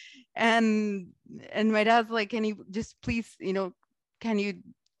 And my dad's like, can you just please, can you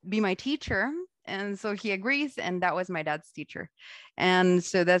be my teacher? And so he agrees, and that was my dad's teacher. And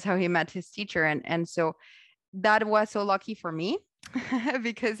so that's how he met his teacher. And so that was so lucky for me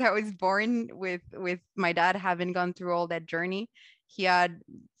because I was born with my dad having gone through all that journey. He had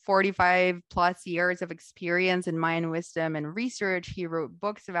 45 plus years of experience in Mayan wisdom and research. He wrote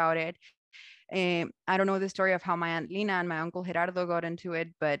books about it. I don't know the story of how my Aunt Lina and my Uncle Gerardo got into it,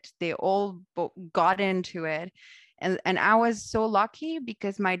 but they all got into it. And I was so lucky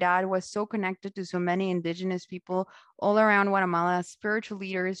because my dad was so connected to so many indigenous people all around Guatemala, spiritual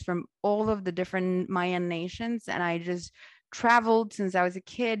leaders from all of the different Mayan nations. And I just traveled since I was a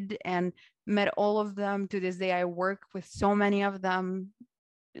kid and met all of them. To this day, I work with so many of them.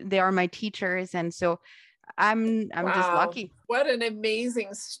 They are my teachers. And so I'm wow. just lucky. What an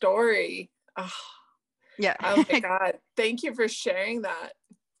amazing story. Oh, yeah. Oh my God. Thank you for sharing that.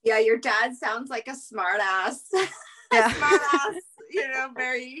 Yeah, your dad sounds like a smart ass. Yeah. Smart ass,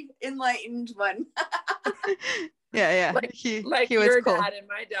 very enlightened one. yeah. Like he was your cool. Dad and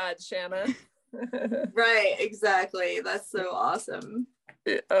my dad, Shanna. Right, exactly. That's so awesome.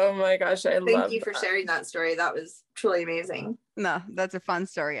 Oh my gosh, Thank you for sharing that story. That was truly amazing. No, that's a fun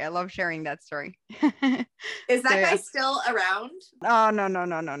story. I love sharing that story. Is that guy still around? Oh,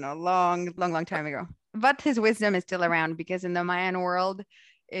 no. Long time ago. But his wisdom is still around because in the Mayan world,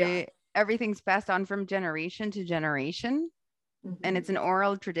 everything's passed on from generation to generation. Mm-hmm. And it's an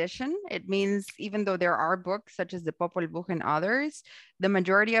oral tradition. It means even though there are books such as the Popol Vuh and others, the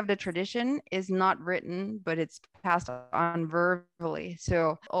majority of the tradition is not written, but it's passed on verbally.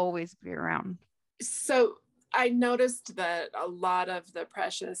 So always be around. So I noticed that a lot of the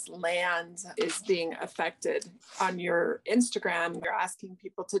precious land is being affected on your Instagram. You're asking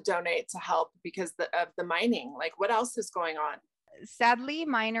people to donate to help because of the mining. Like, what else is going on? Sadly,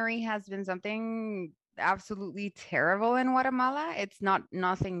 minery has been something absolutely terrible in Guatemala. It's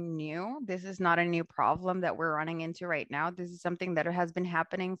nothing new. This is not a new problem that we're running into right now. This is something that has been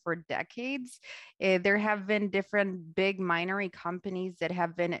happening for decades. There have been different big minery companies that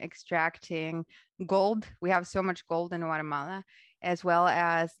have been extracting gold. We have so much gold in Guatemala, as well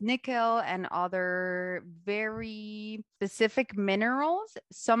as nickel and other very specific minerals.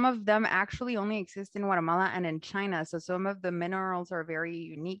 Some of them actually only exist in Guatemala and in China. So some of the minerals are very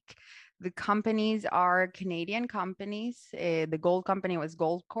unique. The companies are Canadian companies. The gold company was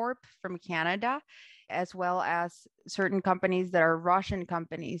Goldcorp from Canada, as well as certain companies that are Russian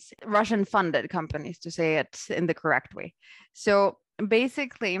companies, Russian funded companies, to say it in the correct way. So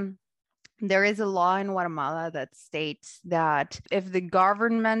basically, there is a law in Guatemala that states that if the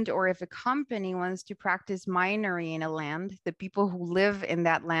government or if a company wants to practice minery in a land, the people who live in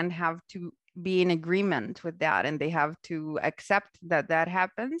that land have to be in agreement with that, and they have to accept that that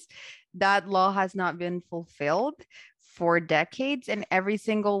happens. That law has not been fulfilled for decades, and every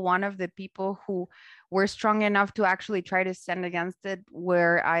single one of the people who were strong enough to actually try to stand against it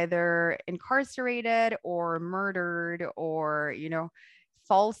were either incarcerated or murdered or,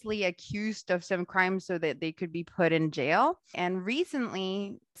 falsely accused of some crime so that they could be put in jail. And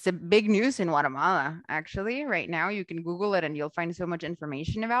recently, it's a big news in Guatemala, actually. Right now, you can Google it and you'll find so much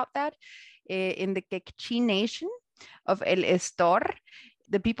information about that. In the Quechí Nation of El Estor,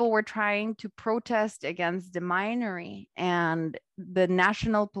 the people were trying to protest against the minery, and the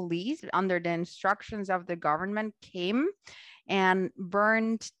national police, under the instructions of the government, came and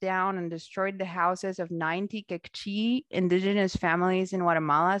burned down and destroyed the houses of 90 Quechí indigenous families in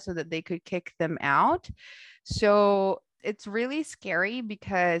Guatemala so that they could kick them out. So it's really scary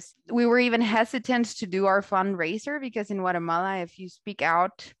because we were even hesitant to do our fundraiser because in Guatemala, if you speak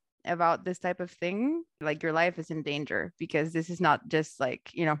out about this type of thing, like your life is in danger, because this is not just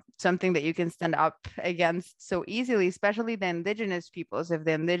like, something that you can stand up against so easily, especially the indigenous peoples, if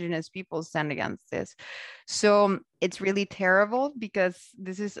the indigenous peoples stand against this. So it's really terrible because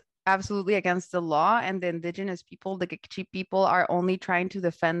this is absolutely against the law, and the indigenous people, the Quechí people, are only trying to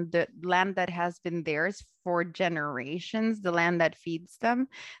defend the land that has been theirs for generations, the land that feeds them,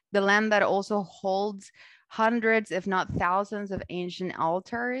 the land that also holds hundreds, if not thousands, of ancient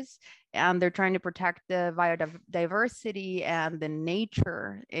altars, and they're trying to protect the biodiversity and the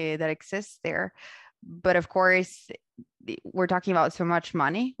nature that exists there. But of course, we're talking about so much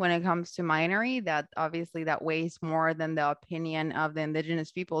money when it comes to minery that obviously that weighs more than the opinion of the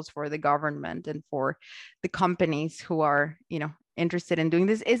indigenous peoples for the government and for the companies who are, interested in doing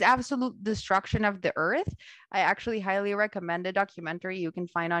this. Is absolute destruction of the earth. I actually highly recommend a documentary you can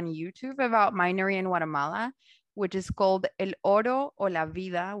find on YouTube about minery in Guatemala, which is called El Oro o la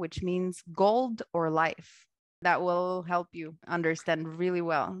Vida, which means gold or life. that will help you understand really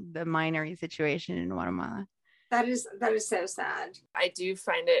well the minery situation in Guatemala. That is so sad. I do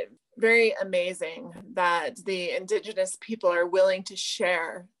find it very amazing that the indigenous people are willing to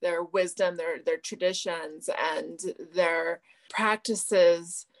share their wisdom, their traditions, and their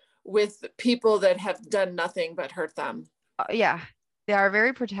practices with people that have done nothing but hurt them. Yeah, they are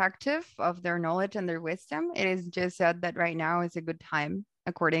very protective of their knowledge and their wisdom. It is just said that right now is a good time.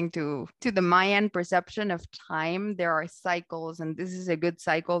 According to the Mayan perception of time, there are cycles, and this is a good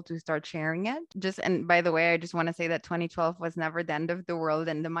cycle to start sharing it. And by the way, I just want to say that 2012 was never the end of the world,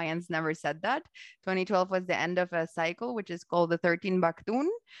 and the Mayans never said that. 2012 was the end of a cycle, which is called the 13 Baktun,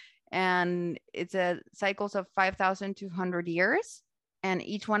 and it's a cycles of 5,200 years. And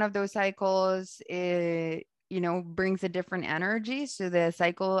each one of those cycles is, brings a different energy. So the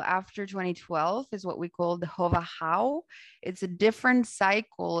cycle after 2012 is what we call the Hovahau. It's a different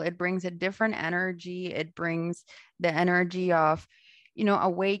cycle. It brings a different energy. It brings the energy of,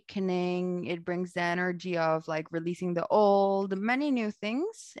 awakening. It brings the energy of like releasing the old, many new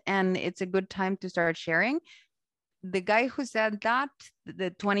things. And it's a good time to start sharing. The guy who said that, the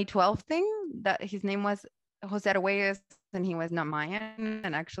 2012 thing, that his name was Jose Arguelles, and he was not Mayan.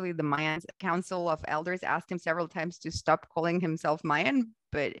 And actually the Mayan Council of Elders asked him several times to stop calling himself Mayan,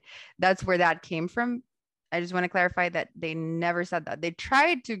 but that's where that came from. I just want to clarify that they never said that. They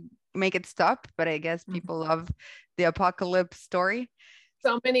tried to make it stop, but I guess people love the apocalypse story.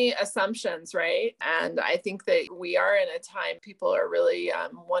 So many assumptions, right? And I think that we are in a time people are really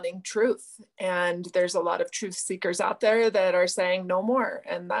wanting truth. And there's a lot of truth seekers out there that are saying no more.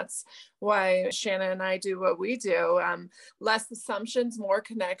 And that's why Shanna and I do what we do. Less assumptions, more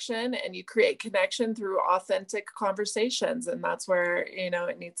connection, and you create connection through authentic conversations. And that's where,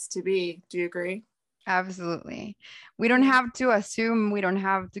 it needs to be. Do you agree? Absolutely. We don't have to assume, we don't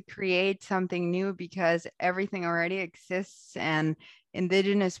have to create something new because everything already exists, and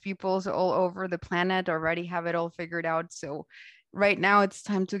indigenous peoples all over the planet already have it all figured out. So right now it's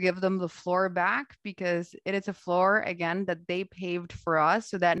time to give them the floor back, because it is a floor, again, that they paved for us,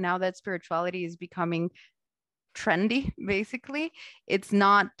 so that now that spirituality is becoming trendy, basically, it's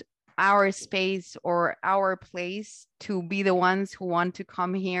not our space or our place to be the ones who want to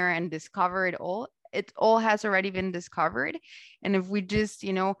come here and discover it all. It all has already been discovered. And if we just,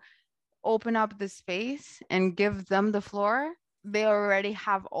 open up the space and give them the floor, they already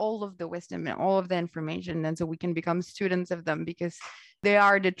have all of the wisdom and all of the information. And so we can become students of them, because they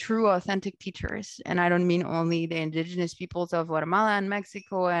are the true authentic teachers. And I don't mean only the indigenous peoples of Guatemala and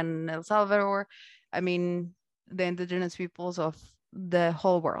Mexico and El Salvador. I mean the indigenous peoples of the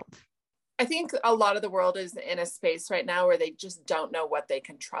whole world. I think a lot of the world is in a space right now where they just don't know what they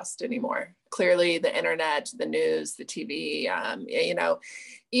can trust anymore. Clearly, the internet, the news, the TV,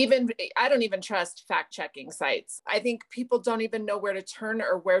 even I don't even trust fact-checking sites. I think people don't even know where to turn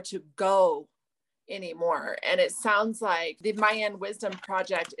or where to go anymore. And it sounds like the Mayan Wisdom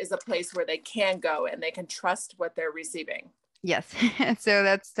Project is a place where they can go and they can trust what they're receiving. Yes. So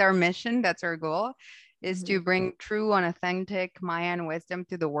that's our mission. That's our goal, is to bring true and authentic Mayan wisdom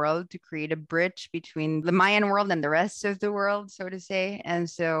to the world, to create a bridge between the Mayan world and the rest of the world, so to say. And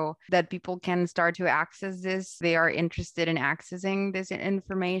so that people can start to access this. They are interested in accessing this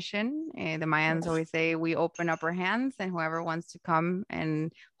information. The Mayans always say, we open up our hands, and whoever wants to come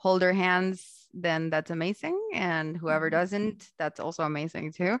and hold our hands, then that's amazing. And whoever doesn't, that's also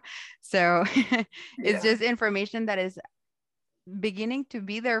amazing too. So it's just information that is beginning to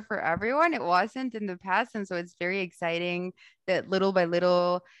be there for everyone. It wasn't in the past, and so it's very exciting that little by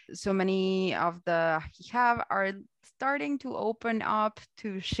little so many of the hijab are starting to open up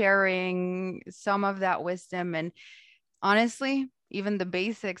to sharing some of that wisdom. And honestly, even the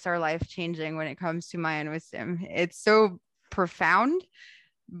basics are life-changing when it comes to Mayan wisdom. It's so profound,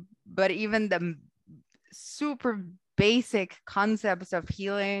 but even the super basic concepts of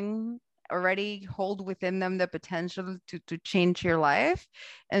healing already hold within them the potential to change your life.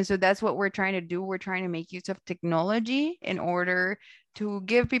 And so that's what we're trying to do. We're trying to make use of technology in order to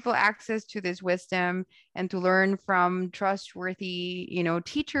give people access to this wisdom and to learn from trustworthy,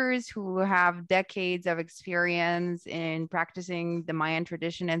 teachers who have decades of experience in practicing the Mayan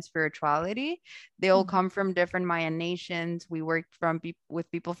tradition and spirituality. They all come from different Mayan nations. We worked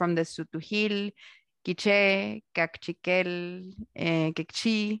with people from the Sutujil, Quiche, Cachiquel,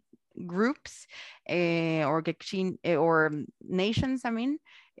 Quechí groups, or nations,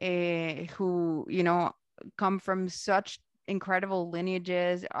 who come from such incredible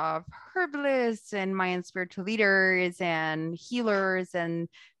lineages of herbalists and Mayan spiritual leaders and healers and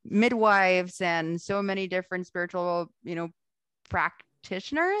midwives and so many different spiritual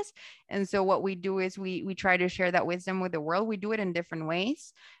practitioners. And so what we do is we try to share that wisdom with the world. We do it in different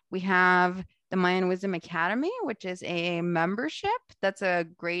ways. We have the Mayan Wisdom Academy, which is a membership. That's a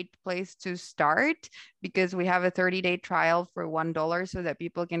great place to start because we have a 30-day trial for $1 so that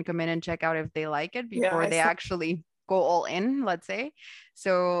people can come in and check out if they like it before they actually go all in, let's say.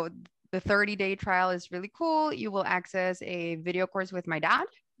 So the 30-day trial is really cool. You will access a video course with my dad,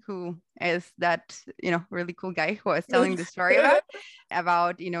 who is that, really cool guy who I was telling the story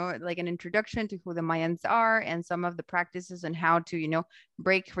about, like an introduction to who the Mayans are and some of the practices and how to,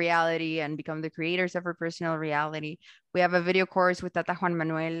 break reality and become the creators of our personal reality. We have a video course with Tata Juan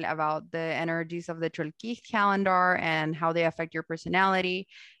Manuel about the energies of the Cholquij calendar and how they affect your personality.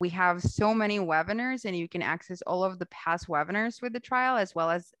 We have so many webinars, and you can access all of the past webinars with the trial, as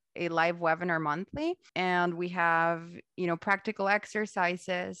well as a live webinar monthly. And we have, practical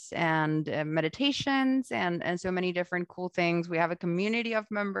exercises and meditations and so many different cool things. We have a community of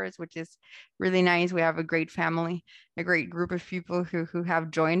members, which is really nice. We have a great family, a great group of people who have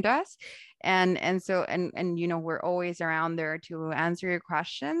joined us. And so we're always around there to answer your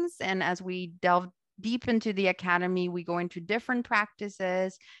questions. And as we delve deep into the academy, we go into different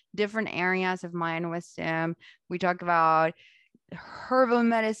practices, different areas of Mayan wisdom. We talk about herbal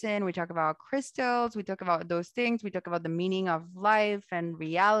medicine, we talk about crystals, we talk about those things, we talk about the meaning of life and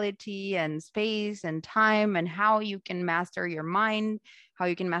reality and space and time and how you can master your mind, how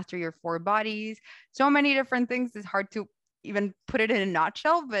you can master your 4 bodies. So many different things. It's hard to even put it in a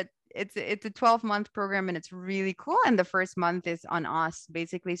nutshell, but it's a 12-month program, and it's really cool. And the first month is on us,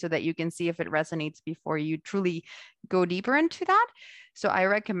 basically, so that you can see if it resonates before you truly go deeper into that. So I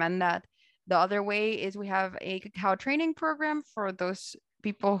recommend that. The other way is we have a cacao training program for those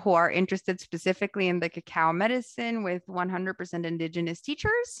people who are interested specifically in the cacao medicine with 100% indigenous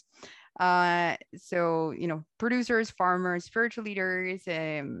teachers. So, producers, farmers, spiritual leaders,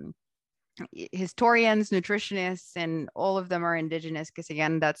 historians, nutritionists, and all of them are indigenous because,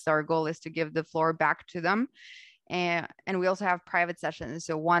 again, that's our goal, is to give the floor back to them. And we also have private sessions,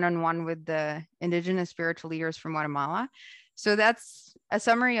 so one-on-one with the indigenous spiritual leaders from Guatemala. So that's a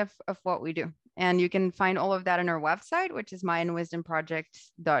summary of what we do. And you can find all of that on our website, which is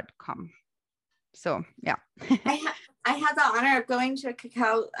mayanwisdomproject.com. So, yeah. I had the honor of going to a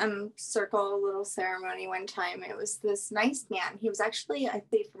cacao circle little ceremony one time. It was this nice man. He was actually, I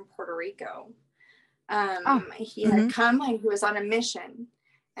think, from Puerto Rico. He had come and he was on a mission,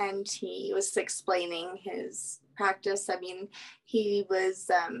 and he was explaining his practice. I mean, he was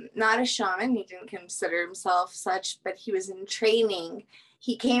not a shaman. He didn't consider himself such, but he was in training.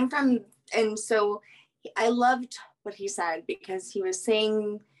 He came from, and so I loved what he said, because he was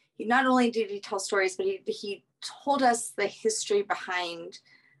saying, not only did he tell stories, but he told us the history behind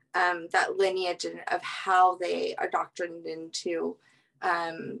that lineage and of how they are doctrined into,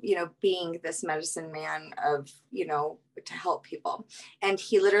 being this medicine man of, to help people. And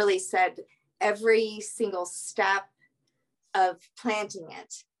he literally said, every single step of planting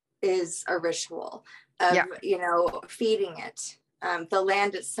it is a ritual of, feeding it. The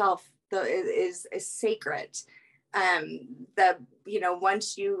land itself is sacred.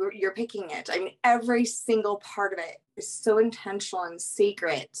 Once you're picking it, I mean, every single part of it is so intentional and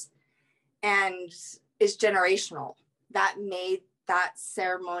sacred and is generational. That made that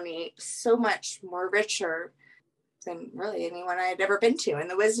ceremony so much more richer than really anyone I had ever been to. And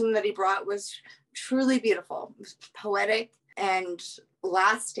the wisdom that he brought was truly beautiful, poetic, and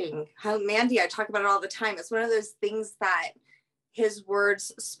lasting. How Mandy, I talk about it all the time. It's one of those things that his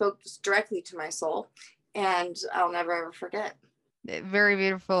words spoke directly to my soul, and I'll never ever forget. Very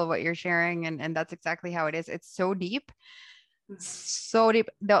beautiful what you're sharing, and that's exactly how it is. It's so deep. So deep.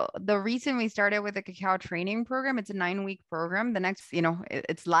 The reason we started with the cacao training program, it's a 9-week program. The next,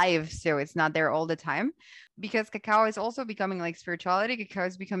 it's live, so it's not there all the time, because cacao is also becoming like spirituality. Cacao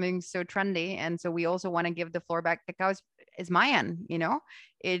is becoming so trendy, and so we also want to give the floor back. Cacao is Mayan,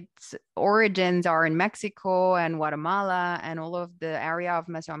 its origins are in Mexico and Guatemala and all of the area of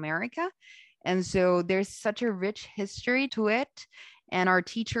Mesoamerica, and so there's such a rich history to it. And our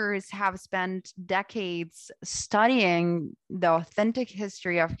teachers have spent decades studying the authentic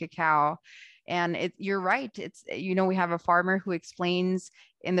history of cacao. And you're right. It's, we have a farmer who explains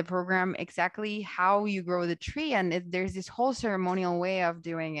in the program exactly how you grow the tree. And there's this whole ceremonial way of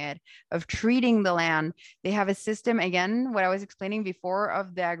doing it, of treating the land. They have a system, again, what I was explaining before,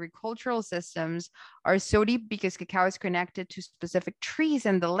 of the agricultural systems are so deep because cacao is connected to specific trees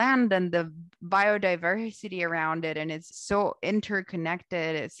and the land and the biodiversity around it. And it's so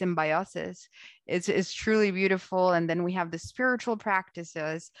interconnected, it's symbiosis. It's truly beautiful. And then we have the spiritual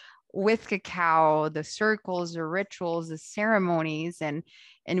practices, with cacao, the circles, the rituals, the ceremonies, and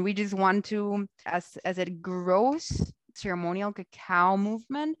we just want to, as it grows, ceremonial cacao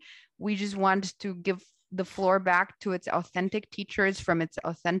movement, we just want to give the floor back to its authentic teachers from its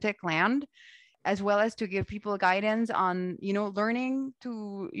authentic land, as well as to give people guidance on, learning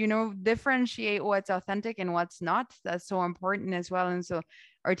to, differentiate what's authentic and what's not. That's so important as well. And so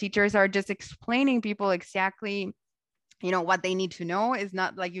our teachers are just explaining people exactly, what they need to know. Is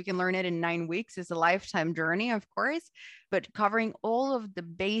not like you can learn it in 9 weeks. It's a lifetime journey, of course, but covering all of the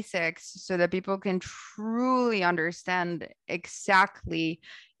basics so that people can truly understand exactly,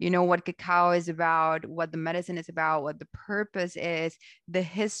 what cacao is about, what the medicine is about, what the purpose is, the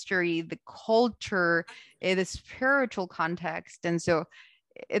history, the culture, the spiritual context. And so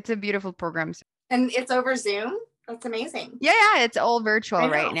it's a beautiful program. And it's over Zoom. That's amazing. Yeah, it's all virtual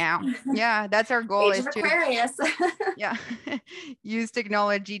right now. Yeah, that's our goal. Age of Aquarius. Use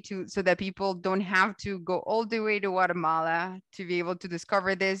technology so that people don't have to go all the way to Guatemala to be able to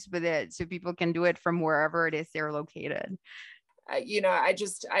discover this, but so people can do it from wherever it is they're located. I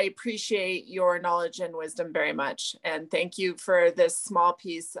appreciate your knowledge and wisdom very much. And thank you for this small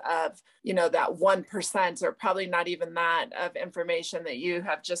piece of, that 1%, or probably not even that, of information that you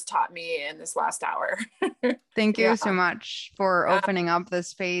have just taught me in this last hour. Thank you so much for opening up this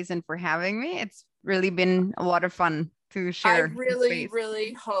space and for having me. It's really been a lot of fun to share. I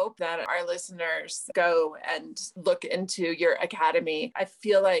really hope that our listeners go and look into your academy. I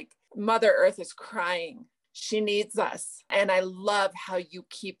feel like Mother Earth is crying. She needs us. And I love how you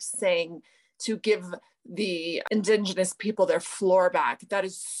keep saying to give the Indigenous people their floor back. That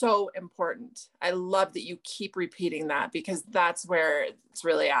is so important. I love that you keep repeating that, because that's where it's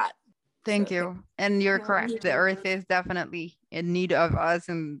really at. Thank you. And you're correct. The earth is definitely in need of us,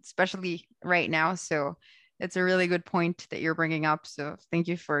 and especially right now. So it's a really good point that you're bringing up. So thank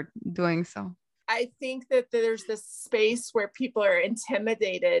you for doing so. I think that there's this space where people are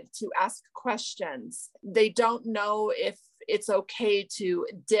intimidated to ask questions. They don't know if it's okay to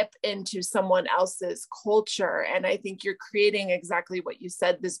dip into someone else's culture. And I think you're creating exactly what you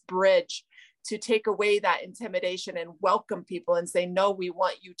said, this bridge to take away that intimidation and welcome people and say, no, we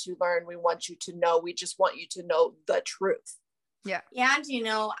want you to learn. We want you to know. We just want you to know the truth. Yeah. And,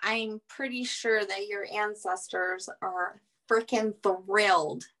 I'm pretty sure that your ancestors are freaking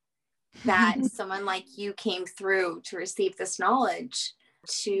thrilled that someone like you came through to receive this knowledge,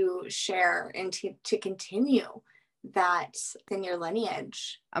 to share and to continue that in your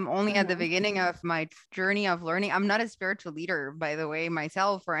lineage. I'm only at the beginning of my journey of learning. I'm not a spiritual leader, by the way,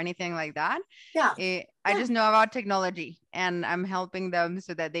 myself or anything like that. Yeah. I just know about technology, and I'm helping them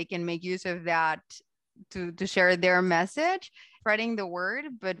so that they can make use of that to share their message, spreading the word.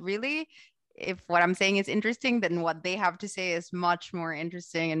 But really, if what I'm saying is interesting, then what they have to say is much more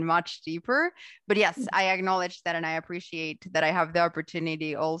interesting and much deeper. But yes, I acknowledge that, and I appreciate that I have the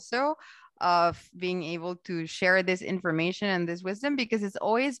opportunity also of being able to share this information and this wisdom, because it's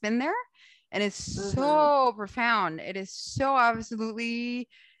always been there and it's so profound. It is so absolutely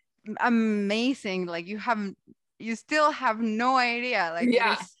amazing. Like you still have no idea. Like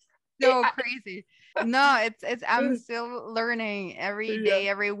it is so crazy. No, it's I'm still learning every day,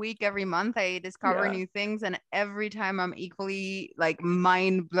 every week, every month. I discover new things, and every time I'm equally like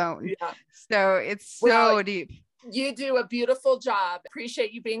mind blown. So it's so deep. You do a beautiful job.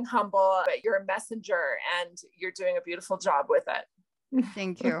 Appreciate you being humble, but you're a messenger and you're doing a beautiful job with it.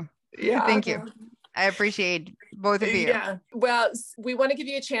 Thank you. Thank you. I appreciate both of you. Yeah. Well, we want to give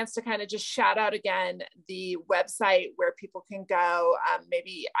you a chance to kind of just shout out again the website where people can go.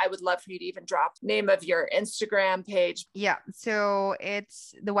 Maybe I would love for you to even drop the name of your Instagram page. Yeah. So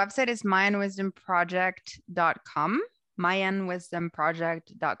the website is mayanwisdomproject.com,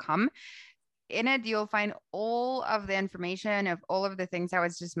 mayanwisdomproject.com. In it, you'll find all of the information of all of the things I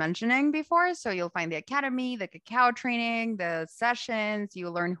was just mentioning before. So you'll find the academy, the cacao training, the sessions.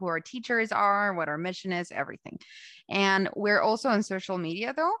 You'll learn who our teachers are, what our mission is, everything. And we're also on social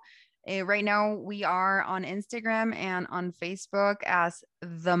media, though. Right now, we are on Instagram and on Facebook as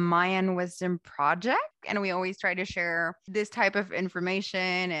the Mayan Wisdom Project. And we always try to share this type of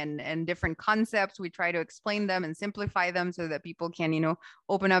information and different concepts. We try to explain them and simplify them so that people can,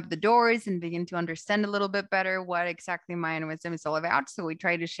 open up the doors and begin to understand a little bit better what exactly Mayan Wisdom is all about. So we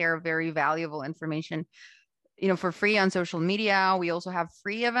try to share very valuable information for free on social media. We also have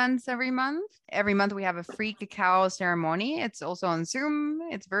free events every month. Every month we have a free cacao ceremony. It's also on Zoom.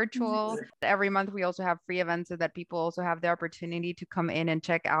 It's virtual. Every month we also have free events so that people also have the opportunity to come in and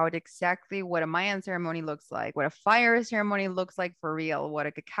check out exactly what a Mayan ceremony looks like, what a fire ceremony looks like for real, what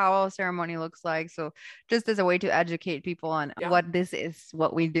a cacao ceremony looks like. So just as a way to educate people on what this is,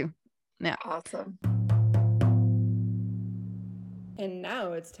 what we do. Yeah. Awesome. And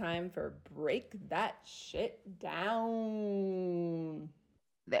now it's time for Break That Shit Down.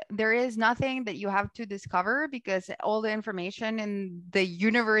 There is nothing that you have to discover because all the information in the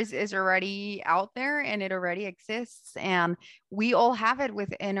universe is already out there and it already exists, and we all have it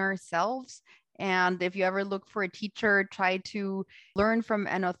within ourselves. And if you ever look for a teacher, try to learn from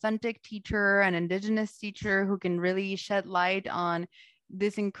an authentic teacher, an indigenous teacher who can really shed light on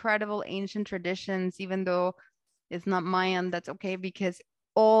these incredible ancient traditions. Even though it's not Mayan, that's okay, because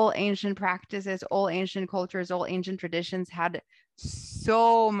all ancient practices, all ancient cultures, all ancient traditions had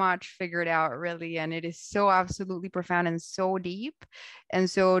so much figured out, really, and it is so absolutely profound and so deep. And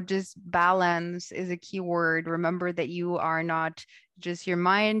so just balance is a key word. Remember that you are not just your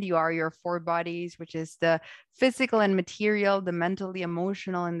mind, you are your four bodies, which is the physical and material, the mental, the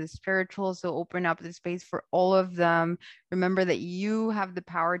emotional, and the spiritual. So open up the space for all of them. Remember that you have the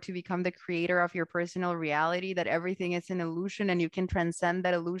power to become the creator of your personal reality, that everything is an illusion and you can transcend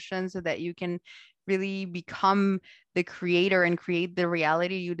that illusion so that you can really become the creator and create the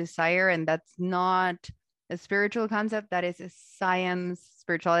reality you desire. And that's not a spiritual concept, that is a science.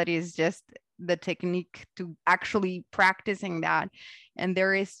 Spirituality is just the technique to actually practicing that. And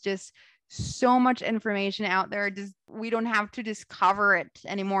there is just so much information out there. Just we don't have to discover it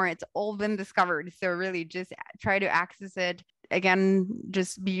anymore. It's all been discovered. So really just try to access it. Again,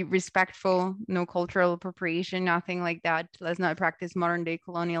 just be respectful, no cultural appropriation, nothing like that. Let's not practice modern day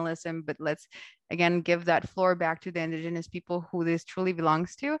colonialism, but let's again give that floor back to the indigenous people who this truly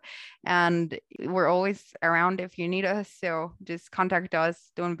belongs to. And we're always around if you need us. So just contact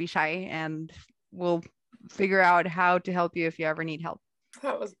us, don't be shy, and we'll figure out how to help you if you ever need help.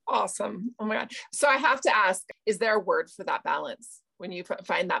 That was awesome. Oh my God. So I have to ask, is there a word for that balance? When you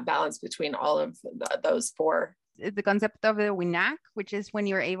find that balance between all of those four? The concept of the Winak, which is when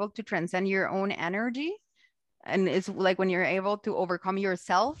you're able to transcend your own energy. And it's like when you're able to overcome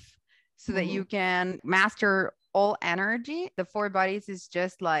yourself so that you can master all energy. The four bodies is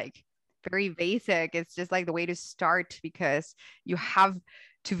just like very basic. It's just like the way to start, because you have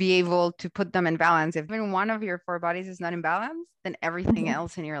to be able to put them in balance. If even one of your four bodies is not in balance, then everything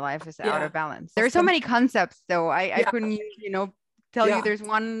else in your life is out of balance. There's so many concepts though. I couldn't, tell you there's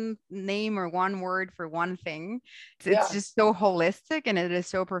one name or one word for one thing. It's just so holistic and it is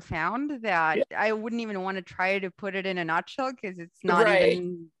so profound that I wouldn't even want to try to put it in a nutshell because it's not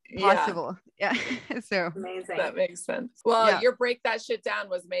even possible. Yeah. So amazing. That makes sense. Well, your Break That Shit Down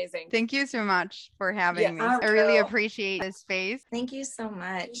was amazing. Thank you so much for having me. I really appreciate this space. Thank you so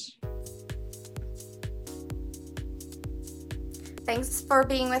much. Thanks for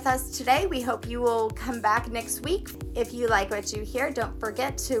being with us today. We hope you will come back next week. If you like what you hear, don't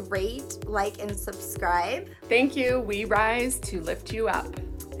forget to rate, like, and subscribe. Thank you. We rise to lift you up.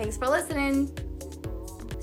 Thanks for listening.